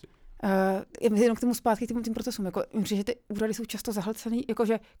prostě. Jenom k tomu zpátky, k tím procesům. Jako, že ty úřady jsou často zahlcený,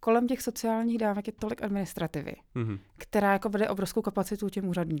 jakože kolem těch sociálních dávek je tolik administrativy, která jako vede obrovskou kapacitu těm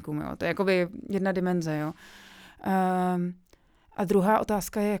úřadníkům. Jo. To je jakoby jedna dimenze. Jo. A druhá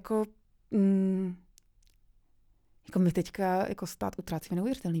otázka je jako my teďka jako stát utrácíme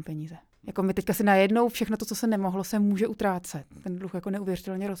neuvěřitelné peníze. Jako my teďka si najednou všechno to, co se nemohlo, se může utrácet. Ten dluh jako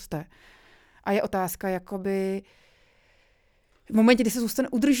neuvěřitelně roste. A je otázka, jakoby v momentě, kdy se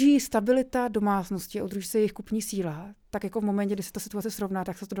udrží stabilita domácnosti a udrží se jejich kupní síla, tak jako v momentě, kdy se ta situace srovná,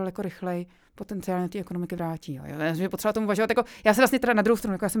 tak se to daleko rychleji potenciálně té ekonomiky vrátí. Jo. Je potřeba tomu uvažovat. Jako, já se vlastně teda na druhou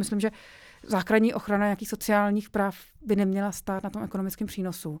stranu, jako já si myslím, že základní ochrana nějakých sociálních práv by neměla stát na tom ekonomickém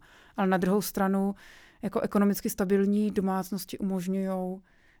přínosu. Ale na druhou stranu jako ekonomicky stabilní domácnosti umožňují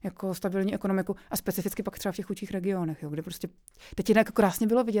jako stabilní ekonomiku a specificky pak třeba v těch chudších regionech, jo, kde prostě teď jinak jako krásně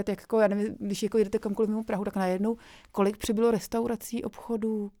bylo vidět, jak jako, já nevím, když jako jedete kamkoliv mimo Prahu, tak najednou kolik přibylo restaurací,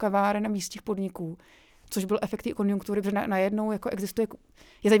 obchodů, kaváren a místních podniků, což byl efekt té konjunktury, protože najednou jako existuje,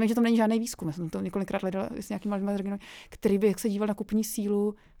 je zajímavé, že tam není žádný výzkum, já jsem to několikrát hledala s nějakým malým regionem, který by se díval na kupní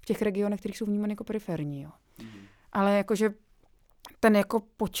sílu v těch regionech, které jsou vnímány jako periferní, jo. Ale jakože ten jako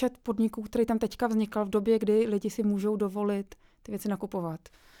počet podniků, který tam teďka vznikal v době, kdy lidi si můžou dovolit ty věci nakupovat.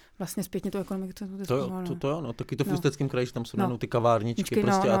 Vlastně zpětně tu ekonomiku. No, taky to v Ústeckém kraji, že tam jsou ty kavárničky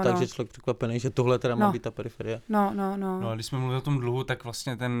prostě a tak, že člověk překvapený, že tohle teda má být ta periferie. No a když jsme mluvili o tom dluhu, tak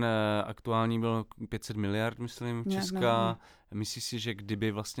vlastně ten aktuální byl 500 miliard, myslím, Česká. Myslíš si, že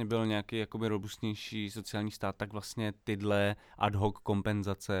kdyby vlastně byl nějaký jakoby robustnější sociální stát, tak vlastně tyhle ad hoc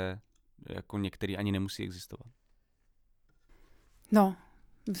kompenzace jako některý ani nemusí existovat? No.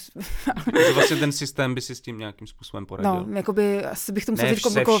 Že vlastně ten systém by si s tím nějakým způsobem poradil. No, jakoby asi bych to musel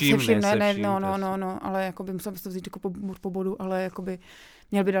říct ale jakoby musel bych to vzít jako po bodu, ale jakoby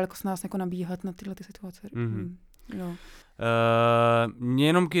měl by daleko s nás jako nabíhat na tyhle ty situace. Jo. Mě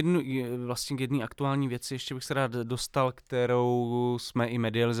jenom k jedné aktuální věci ještě bych se rád dostal, kterou jsme i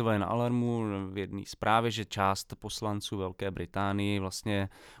medializovali na Alarmu v jedné zprávě, že část poslanců Velké Británii vlastně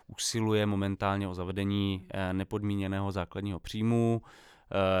usiluje momentálně o zavedení nepodmíněného základního příjmu.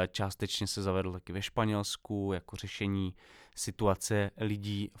 Částečně se zavedl taky ve Španělsku jako řešení situace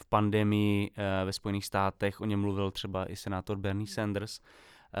lidí v pandemii ve Spojených státech. O něm mluvil třeba i senátor Bernie Sanders.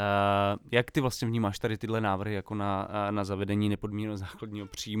 Jak ty vlastně vnímáš tady tyhle návrhy jako na zavedení nepodmíněného základního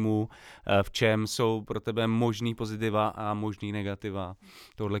příjmu? V čem jsou pro tebe možný pozitiva a možný negativa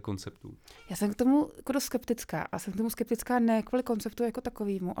tohle konceptu? Já jsem k tomu jako dost skeptická. A jsem k tomu skeptická ne kvůli konceptu jako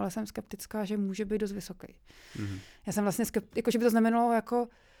takovému, ale jsem skeptická, že může být dost vysoký. Já jsem vlastně jako že by to znamenalo jako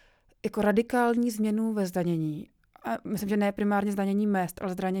radikální změnu ve zdanění. A myslím, že ne primárně zdanění mezd,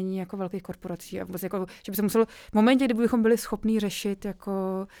 ale zdanění jako velkých korporací. A vůbec jako, že by se muselo v momentě, kdybychom byli schopní řešit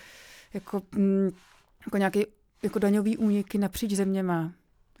jako nějaké jako daňový úniky napříč zeměma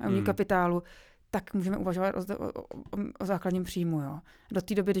a únik kapitálu, tak můžeme uvažovat o základním příjmu. Jo. Do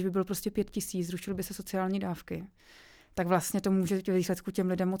té doby, když by byl prostě 5 000, zrušily by se sociální dávky, tak vlastně to může v výsledku těm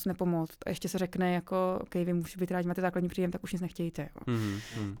lidem moc nepomoct. A ještě se řekne, jako, OK, vy můžete být rádi, máte základní příjem, tak už nic nechtějte.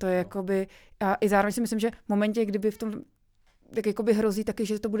 To je jakoby, a i zároveň si myslím, že v momentě, kdyby v tom tak jakoby hrozí taky,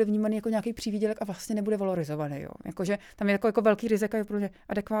 že to bude vnímaný jako nějaký přívídělek a vlastně nebude valorizovaný. Jo. Jakože tam je jako velký riziko je pro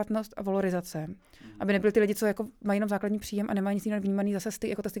adekvátnost a valorizace. Aby nebyly ty lidi, co jako mají jenom základní příjem a nemají nic jiného vnímaný zase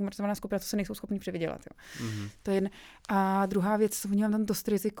jako ta stigmatizovaná skupina, co se nejsou schopni přivydělat. Jo. To je a druhá věc, co vnímám tam dost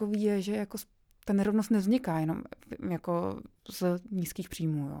rizikový, je, že jako ta nerovnost nevzniká jenom jako z nízkých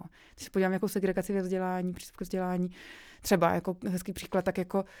příjmů. Jo. Když se podívám jako segregaci ve vzdělání, přístup k vzdělání, třeba jako hezký příklad, tak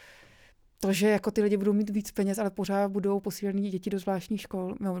jako to, že jako ty lidi budou mít víc peněz, ale pořád budou posílaný děti do zvláštních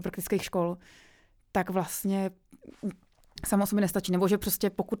škol, nebo praktických škol, tak vlastně samo sobě nestačí. Nebo že prostě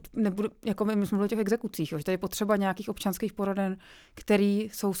pokud nebudu, jako my jsme mluvili o těch exekucích, jo, že tady je potřeba nějakých občanských poraden, který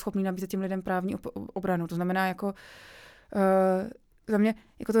jsou schopní nabízet těm lidem právní obranu. To znamená jako za mě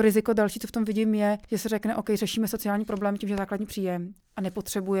jako to riziko další, co v tom vidím, je, že se řekne, OK, řešíme sociální problémy tím, že základní příjem a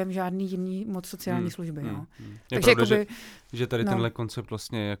nepotřebujeme žádný jiný moc sociální služby. Jo. Takže pravda, jakoby, že tady tenhle koncept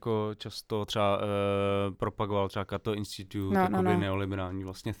vlastně jako často třeba propagoval třeba Cato Institute, neoliberální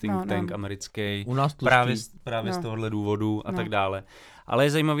vlastně think tank americký, u nás právě z tohohle důvodu a tak dále. Ale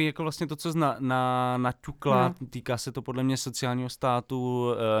je zajímavý jako vlastně to, co naťukla, týká se to podle mě sociálního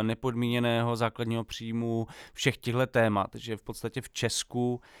státu, nepodmíněného základního příjmu, všech těchto témat, že v podstatě v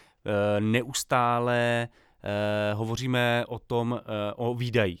Česku neustále hovoříme o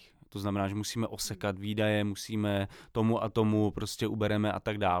výdajích. To znamená, že musíme osekat výdaje, musíme tomu a tomu prostě ubereme a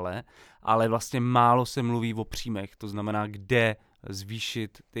tak dále, ale vlastně málo se mluví o příjmech, to znamená, kde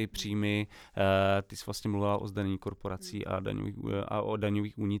zvýšit ty příjmy. Ty jsi vlastně mluvila o zdanění korporací a o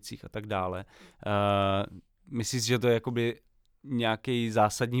daňových únicích a tak dále. Myslíš, že to je jakoby nějaký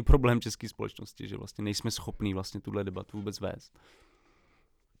zásadní problém české společnosti, že vlastně nejsme schopní vlastně tuhle debatu vůbec vést?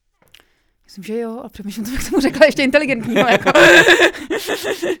 Myslím, že jo, a přemýšlím, co bych tomu řekla ještě inteligentního. Jako.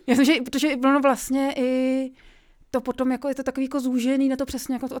 Já myslím, že protože ono vlastně i to potom jako je to takový jako zúžený na to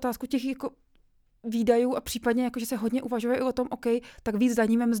přesně jako tu otázku těch jako výdajů a případně jako, že se hodně uvažuje i o tom, OK, tak víc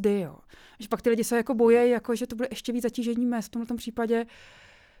daníme mzdy, jo. Že pak ty lidi se jako bojí, jako, že to bude ještě víc zatížení mezd v tomto případě,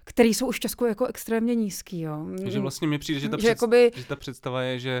 který jsou už v Česku jako extrémně nízký, jo. Takže vlastně mi přijde, že ta představa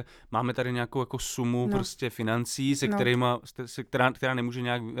je, že máme tady nějakou jako sumu prostě financí, která nemůže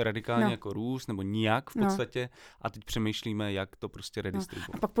nějak radikálně jako růst, nebo nijak v podstatě, a teď přemýšlíme, jak to prostě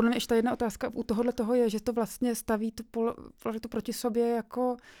redistribuovat. A pak podle mě ještě jedna otázka u tohohle toho je, že to vlastně staví tu proti sobě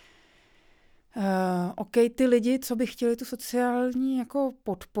jako OK, ty lidi, co by chtěli tu sociální jako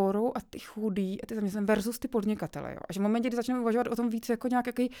podporu a ty chudí a ty zaměstnané versus ty podnikatele. Jo. A že v momentě, kdy začneme uvažovat o tom víc jako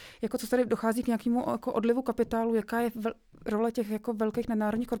nějaký, jako co tady dochází k nějakému jako odlivu kapitálu, jaká je role těch jako velkých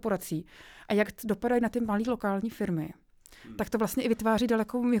nadnárodních korporací a jak dopadají na ty malé lokální firmy, tak to vlastně i vytváří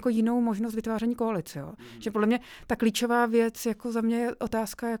daleko jako jinou možnost vytváření koalice. Jo. Že podle mě ta klíčová věc jako za mě je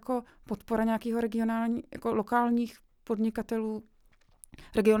otázka jako podpora nějakého jako lokálních podnikatelů,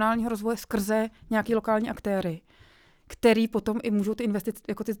 regionálního rozvoje skrze nějaký lokální aktéry, který potom i můžou ty investice,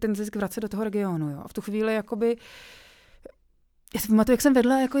 jako ten zisk vracet do toho regionu. Jo. A v tu chvíli jakoby, já si pamatuju, jak jsem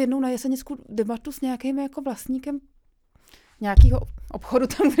vedla jako jednou na Jesenicku debatu s nějakým jako vlastníkem nějakého obchodu,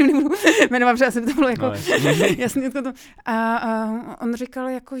 tam nebudu jmenovat, protože asi by to bylo jako jasný. A on říkal,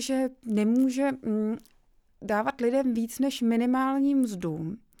 jako, že nemůže dávat lidem víc než minimální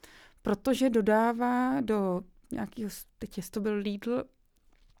mzdu, protože dodává do nějakého, teď to byl Lidl,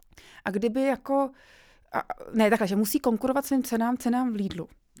 a kdyby jako, že musí konkurovat svým cenám v Lidlu.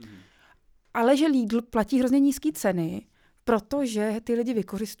 Ale že Lidl platí hrozně nízké ceny, protože ty lidi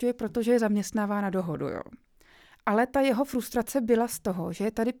vykořisťuje, protože je zaměstnává na dohodu. Jo. Ale ta jeho frustrace byla z toho, že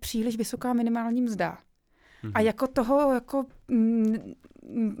je tady příliš vysoká minimální mzda. A jako toho jako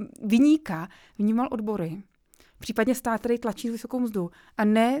viníka vnímal odbory. Případně stát, který tlačí vysokou mzdu. A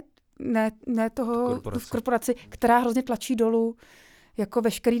ne toho korporaci, která hrozně tlačí dolů jako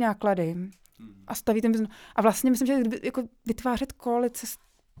veškerý náklady a staví ten biznes. A vlastně myslím, že jako vytvářet koalice,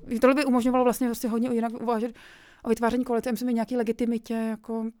 tohle by umožňovalo vlastně hodně jinak uvážet o vytváření koalice a myslím, že nějaký legitimitě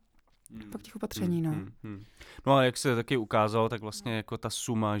jako pak těch opatření. No a jak se taky ukázalo, tak vlastně jako ta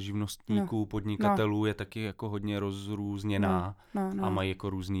suma živnostníků, podnikatelů je taky jako hodně rozrůzněná a mají jako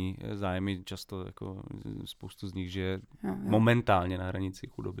různý zájmy, často jako spoustu z nich, že momentálně na hranici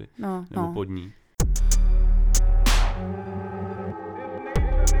chudoby nebo pod ní.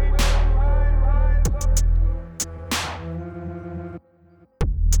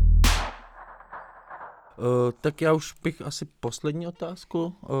 Tak já už bych asi poslední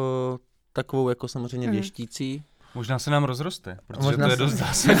otázku, takovou jako samozřejmě věštící. Možná se nám rozroste, protože to je dost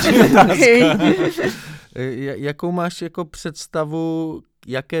zásadní otázka. Jakou máš jako představu,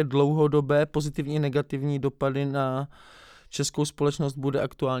 jaké dlouhodobé pozitivní a negativní dopady na českou společnost bude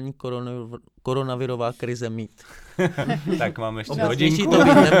aktuální koronavirová krize mít? Tak máme ještě hodinku. To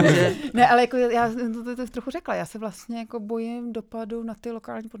být nemůže. Ne, ale jako já to trochu řekla, já se vlastně jako bojím dopadu na ty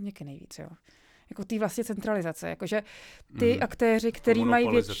lokální podniky nejvíc, jo. Jako ty vlastně centralizace, jakože ty aktéři, který mají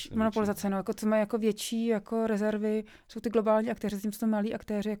monopolizace, jako co mají jako větší jako rezervy, jsou ty globální aktéři, tím jsou malí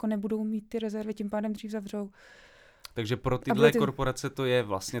aktéři, jako nebudou mít ty rezervy, tím pádem dřív zavřou. Takže pro tyhle korporace to je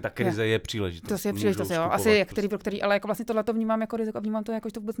vlastně, ta krize je příležitost. To je příležitost, jo, asi ale jako vlastně tohle to vnímám jako riziko a vnímám to jako,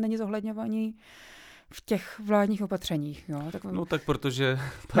 že to vůbec není zohledňovaný v těch vládních opatřeních. Jo. Tak protože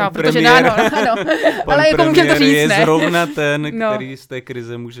premiér, ale jako můžeme to říct, je zrovna ten, který z té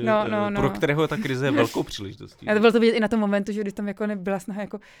krize může, pro kterého ta krize je velkou příležitostí. A to bylo to vidět i na tom momentu, že když tam jako nebyla snaha,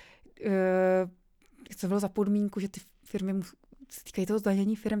 jako, co bylo za podmínku, že ty firmy týkají toho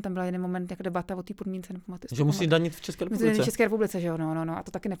zdanění firm, tam byla jeden moment jako debata o té podmínce. Že musí danit v České republice. V České republice, že jo, no, a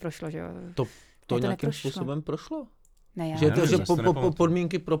to taky neprošlo, že jo. To nějakým způsobem prošlo? Ne, že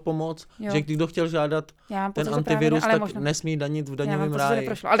podmínky pro pomoc, že kdo chtěl žádat ten antivirus, tak nesmí danit v daňovém ráji.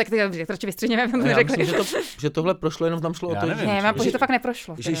 Ale tak to radši vystřihněme. Já myslím, že tohle prošlo, jenom tam šlo o to, že to fakt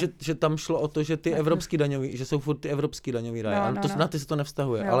neprošlo. Že tam šlo o to, že ty evropský daňový, že jsou furt ty evropský daňový ráje. Na ty se to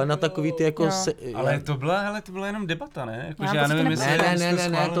nevztahuje, ale na takový ty jako... Ale to byla jenom debata, ne?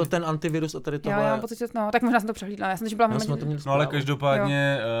 Ne, to ten antivirus a tady tohle... Já mám pocit, že tak možná jsem to přehlídla. Já jsem že byla ale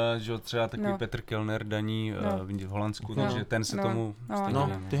každopádně, že třeba takový Petr Kellner daní v Holandsku Holandsku, takže ten se tomu stejně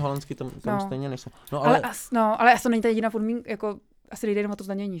No, ty holandský tam stejně nejsou. No, ale asi to není ta jediná podmínka, jako asi nejde jenom o to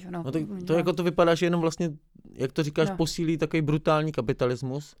zdanění, že? No, to jako to vypadá, že jenom vlastně, jak to říkáš, posílí takový brutální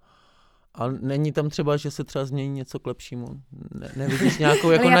kapitalismus. A není tam třeba, že se třeba změní něco k lepšímu? Nevidíš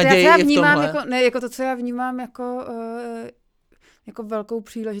nějakou jako naději já i v tomhle? jako to, co já vnímám jako velkou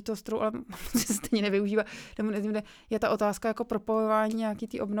příležitost, ale se stejně nevyužívá, je ta otázka jako propojování nějaký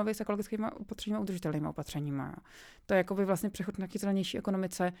té obnovy s ekologickými opatřeními a udržitelnými opatřeními. To je jako by vlastně přechod na nějaký zelenější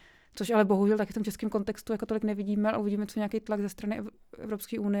ekonomice, což ale bohužel taky v tom českém kontextu jako tolik nevidíme, ale uvidíme, co nějaký tlak ze strany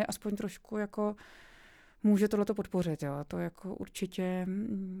Evropské unie aspoň trošku jako může tohleto podpořit. Jo. To jako určitě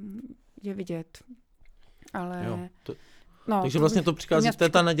je vidět. Ale... Jo, takže vlastně to přichází,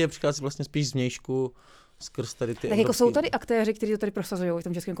 ta naděje přichází vlastně spíš z vnějšku, skrz tady ty tak jako jsou tady aktéři, kteří to tady prosazují v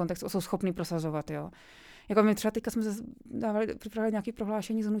tom českém kontextu, jsou schopní prosazovat, jo. Jako my třeba teďka jsme připravili nějaké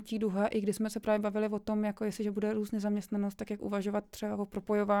prohlášení z Hnutí Duha, i když jsme se právě bavili o tom, jako jestliže bude růst nezaměstnanost, tak jak uvažovat třeba o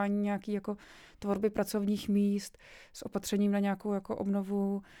propojování nějaký jako tvorby pracovních míst s opatřením na nějakou jako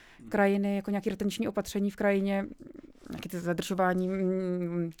obnovu krajiny, jako nějaké retenční opatření v krajině, nějaké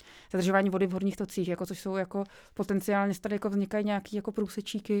zadržování vody v horních tocích, jako což jsou jako potenciálně tady jako vznikají nějaké jako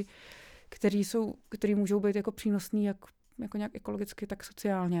průsečíky, který můžou být jako přínosný jako nějak ekologicky, tak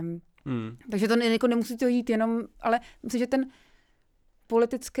sociálně. Takže to jako nemusí to jít jenom, ale myslím, že ten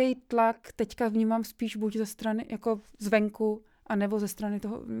politický tlak teďka vnímám spíš buď ze strany jako zvenku, anebo ze strany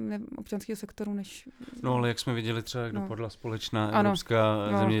toho občanského sektoru, než... No, ale jak jsme viděli třeba, jak dopadla společná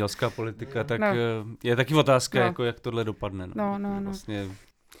evropská zemědělská politika, tak je taky otázka, jako jak tohle dopadne. Vlastně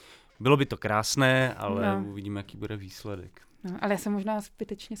bylo by to krásné, ale uvidíme, jaký bude výsledek. No, ale já jsem možná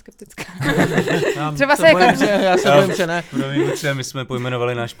zbytečně skeptická. Třeba se jako... Já se bojím, že ne. My jsme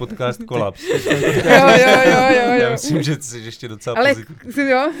pojmenovali náš podcast Kolaps. Jo. Já myslím, že jsi ještě docela pozitivní.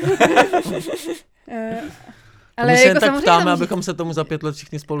 Jo. Ale my se jako tak ptáme, abychom se tomu za 5 let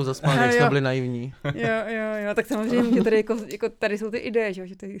všichni spolu zasmáli, jak jsme byli naivní. Jo, tak samozřejmě, že tady, jako tady jsou ty ideje,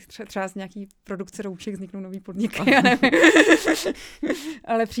 že tady třeba z nějaký produkce roušek vzniknou nový podniky,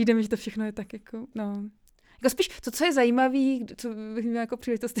 ale přijde mi, že to všechno je tak jako, Jako spíš to, co je zajímavý, co bych měla jako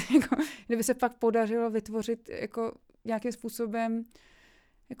příležitost, jako, kdyby se pak podařilo vytvořit jako nějakým způsobem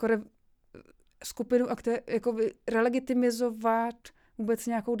jako skupinu jako relegitimizovat vůbec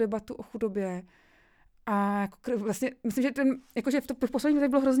nějakou debatu o chudobě. A jako vlastně myslím, že jakože v poslední době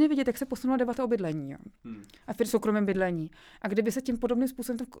bylo hrozně vidět, jak se posunula debata o bydlení. Jo. A v soukromém bydlení. A kdyby se tím podobným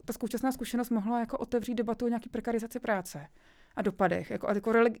způsobem ta současná zkušenost mohla jako otevřít debatu o nějaký prekarizaci práce a dopadech.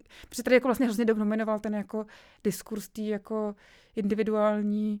 Protože tady jako vlastně hrozně dominoval ten jako diskurs tý jako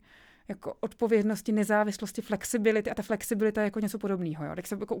individuální jako odpovědnosti, nezávislosti, flexibility a ta flexibilita je jako něco podobného. Jak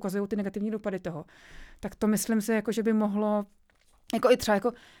se jako ukazují ty negativní dopady toho. Tak to myslím si, jako, že by mohlo jako i třeba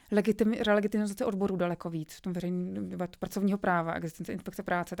jako relegitimizace odborů daleko víc v tom veřejném debatu pracovního práva, existence inspekce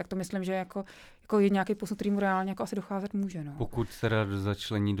práce, tak to myslím, že jako je nějaký posun, kterýmu reálně jako asi docházet může. No. Pokud teda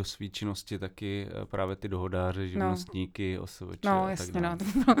začlení do své činnosti taky právě ty dohodáře, živnostníky, OSVČ a tak dále.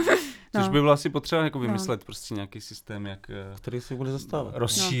 Což by bylo asi potřeba jako vymyslet prostě nějaký systém, jak který se bude zastávat.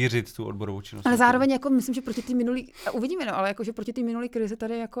 Rozšířit tu odborovou činnost. Ale zároveň jako myslím, že proti té minulý, uvidíme, ale jako, že proti té minulý krizi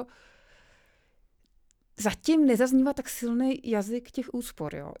tady jako zatím nezaznívá tak silný jazyk těch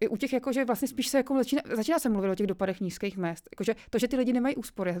úspor, jo. I u těch, jakože vlastně spíš se jako začíná se mluvit o těch dopadech nízkých mezd. Jakože to, že ty lidi nemají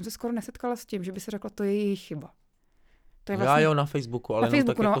úspory, já jsem se skoro nesetkala s tím, že by se řekla, to je jejich chyba. To je vlastně... Já na Facebooku, ale na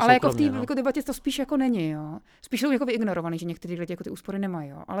Facebooku, tak jako ale jako v té jako debatě to spíš jako není, jo. Spíš jsou jako vygnorovaný, že někteří lidi jako ty úspory nemají,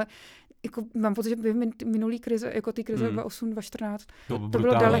 jo. Ale jako mám pocit, že minulý krize, jako ty krize 2008, 2014, to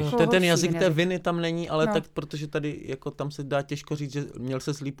bylo daleko ten jazyk té viny tam není, ale tak protože tady jako tam se dá těžko říct, že měl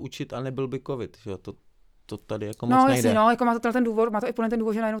se líp učit a nebyl by covid, že to tady jako moc nejde. Jako má to ten důvod, má to i ten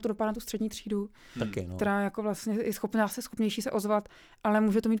důvod, že najednou to dopadá na tu střední třídu, taky, která jako vlastně je schopnější se ozvat, ale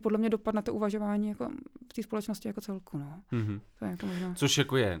může to mít podle mě dopad na to uvažování jako v té společnosti jako celku. No. To je jako možná... Což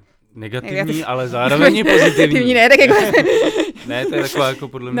jako je negativní, ale zároveň pozitivní. Ne, tak jako... Ne, to je taková jako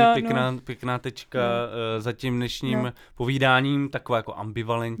podle mě pěkná tečka za tím dnešním povídáním, taková jako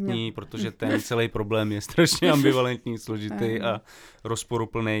ambivalentní, protože ten celý problém je strašně ambivalentní, složitý a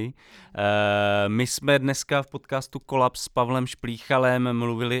rozporuplný. My jsme dneska v podcastu Kolaps s Pavlem Šplíchalem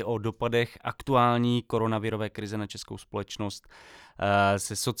mluvili o dopadech aktuální koronavirové krize na českou společnost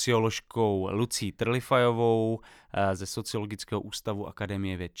se socioložkou Lucí Trlifajovou ze Sociologického ústavu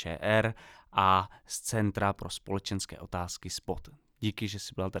Akademie věd ČR a z Centra pro společenské otázky SPOT. Díky, že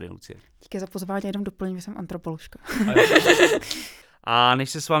jsi byla tady, Lucie. Díky za pozvání, jenom doplním, že jsem antropoložka. A než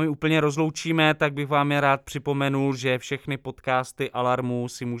se s vámi úplně rozloučíme, tak bych vám je rád připomenul, že všechny podcasty Alarmu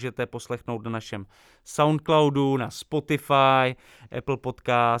si můžete poslechnout na našem Soundcloudu, na Spotify, Apple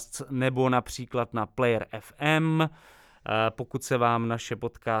Podcasts nebo například na Player FM. Pokud se vám naše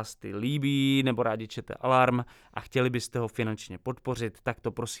podcasty líbí nebo rádi čtete Alarm a chtěli byste ho finančně podpořit, tak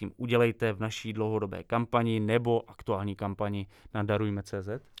to prosím udělejte v naší dlouhodobé kampani nebo aktuální kampani na Darujme.cz.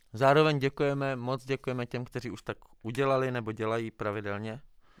 Zároveň moc děkujeme těm, kteří už tak udělali nebo dělají pravidelně.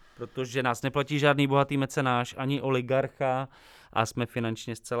 Protože nás neplatí žádný bohatý mecenáš ani oligarcha a jsme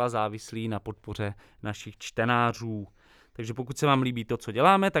finančně zcela závislí na podpoře našich čtenářů. Takže pokud se vám líbí to, co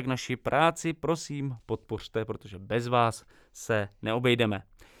děláme, tak naši práci prosím podpořte, protože bez vás se neobejdeme.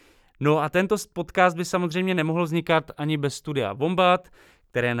 No a tento podcast by samozřejmě nemohl vznikat ani bez studia Wombat,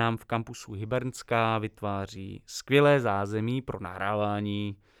 které nám v kampusu Hybernská vytváří skvělé zázemí pro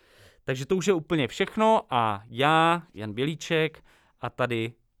nahrávání. Takže to už je úplně všechno a já, Jan Bělíček a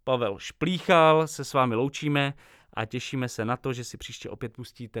tady Pavel Šplíchal se s vámi loučíme a těšíme se na to, že si příště opět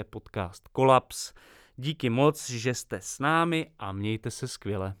pustíte podcast Kolaps. Díky moc, že jste s námi a mějte se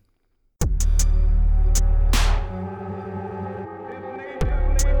skvěle.